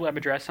old web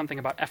address, something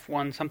about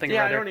F1, something or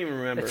other. Yeah, I don't even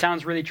remember. It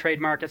sounds really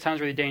trademarked. It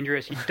sounds really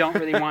dangerous. You don't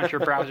really want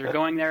your browser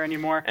going there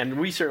anymore. And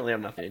we certainly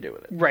have nothing to do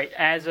with it. Right.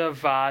 As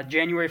of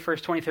January 1st,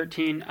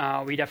 2013,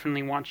 we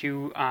definitely want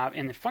you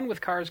in the Fun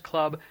with Cars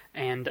Club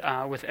and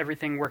with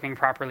everything working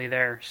properly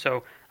there.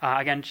 So,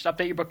 again, just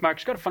update your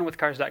bookmarks. Go to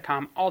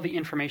funwithcars.com. All the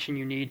information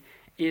you need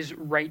is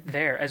right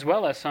there, as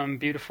well as some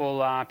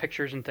beautiful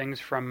pictures and things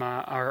from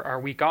our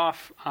week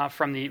off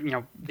from the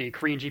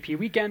Korean GP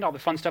weekend, all the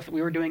fun stuff that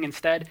we were doing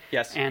instead.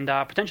 Yes. And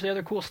potentially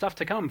other cool stuff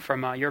to come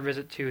from your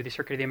visit to the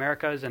Circuit of the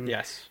Americas and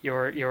yes.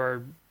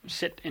 your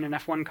sit in an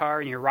F1 car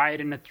and your ride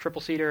in a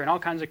triple-seater and all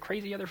kinds of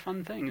crazy other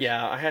fun things.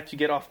 Yeah, I had to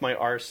get off my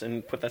arse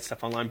and put that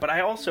stuff online. But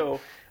I also,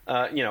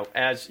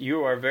 as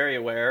you are very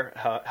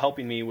aware,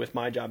 helping me with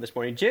my job this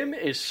morning, Jim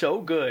is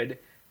so good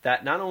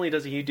that not only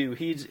does he do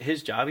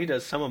his job, he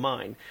does some of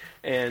mine.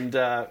 And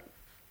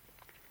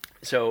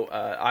so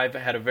I've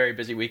had a very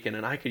busy weekend,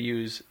 and I could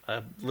use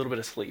a little bit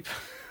of sleep.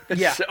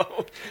 Yeah.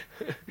 So,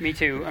 Me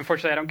too.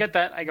 Unfortunately, I don't get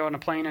that. I go on a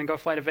plane and go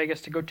fly to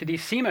Vegas to go to the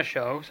SEMA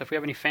show. So if we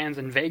have any fans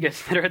in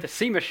Vegas that are at the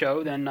SEMA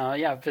show, then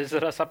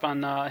visit us up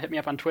on, hit me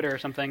up on Twitter or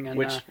something. And,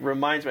 which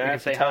reminds me, I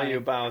have to tell hi. you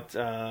about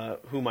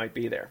who might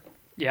be there.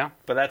 Yeah.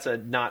 But that's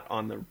not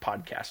on the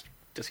podcast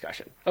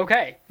discussion.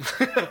 Okay.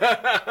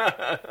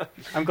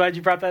 I'm glad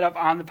you brought that up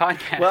on the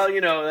podcast.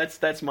 Well,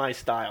 that's my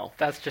style.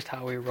 That's just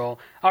how we roll.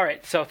 All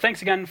right, so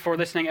thanks again for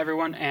listening,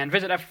 everyone, and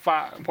visit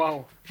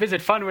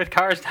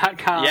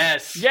funwithcars.com.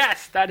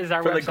 Yes, that is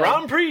our for website. the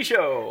Grand Prix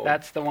show.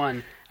 That's the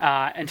one.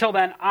 Until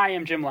then, I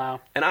am Jim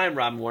Lau. And I'm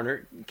Robin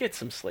Warner. Get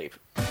some sleep.